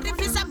 Runa,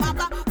 Rifisa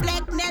Maba.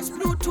 Blackness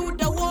flew to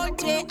the world,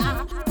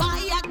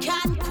 fire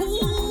can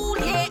cool,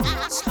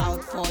 Watch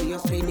out for your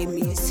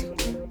frenemies.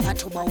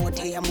 But about what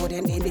they are more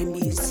than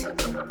enemies.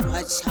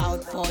 Watch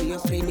out for your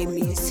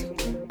frenemies.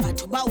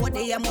 But about what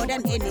they are more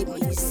than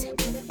enemies.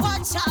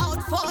 Watch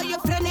out for your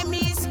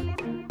frenemies.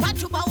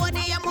 But about what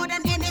they are more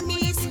than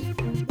enemies.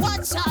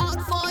 Watch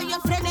out for your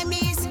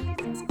frenemies.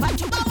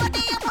 But about what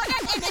they are more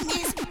than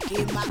enemies.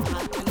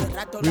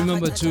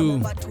 Remember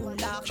to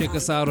check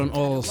us out on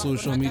all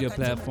social media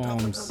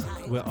platforms.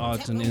 We're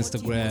out on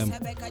Instagram.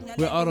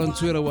 We're out on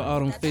Twitter. We're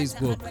out on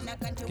Facebook.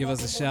 Give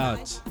us a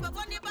shout.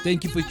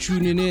 Thank you for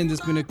tuning in.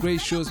 It's been a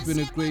great show.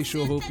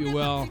 Hope you're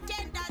well.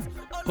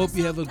 Hope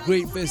you have a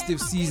great festive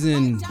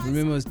season.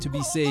 Remember to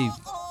be safe.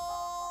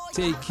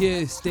 Take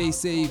care. Stay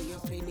safe.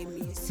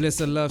 Bless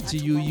and love to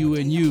you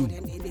and you.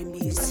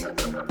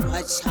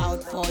 Watch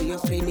out for your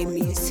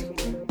frenemies.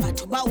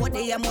 But about what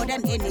they are more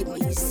than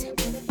enemies.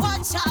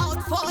 Watch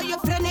out for your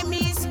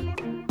frenemies.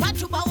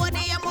 But about what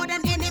they are more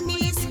than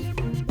enemies.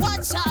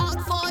 Watch out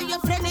for your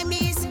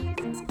frenemies.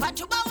 But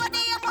about what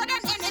they are more than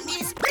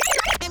enemies.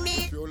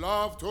 If you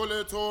love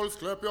Tully Tools,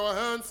 clap your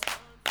hands.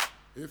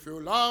 If you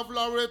love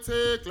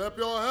Larity, clap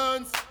your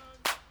hands.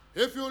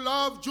 If you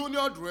love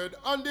Junior Dread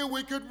and the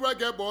wicked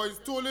reggae boys,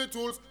 Tully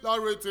Tools,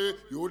 Larity,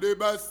 you the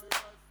best.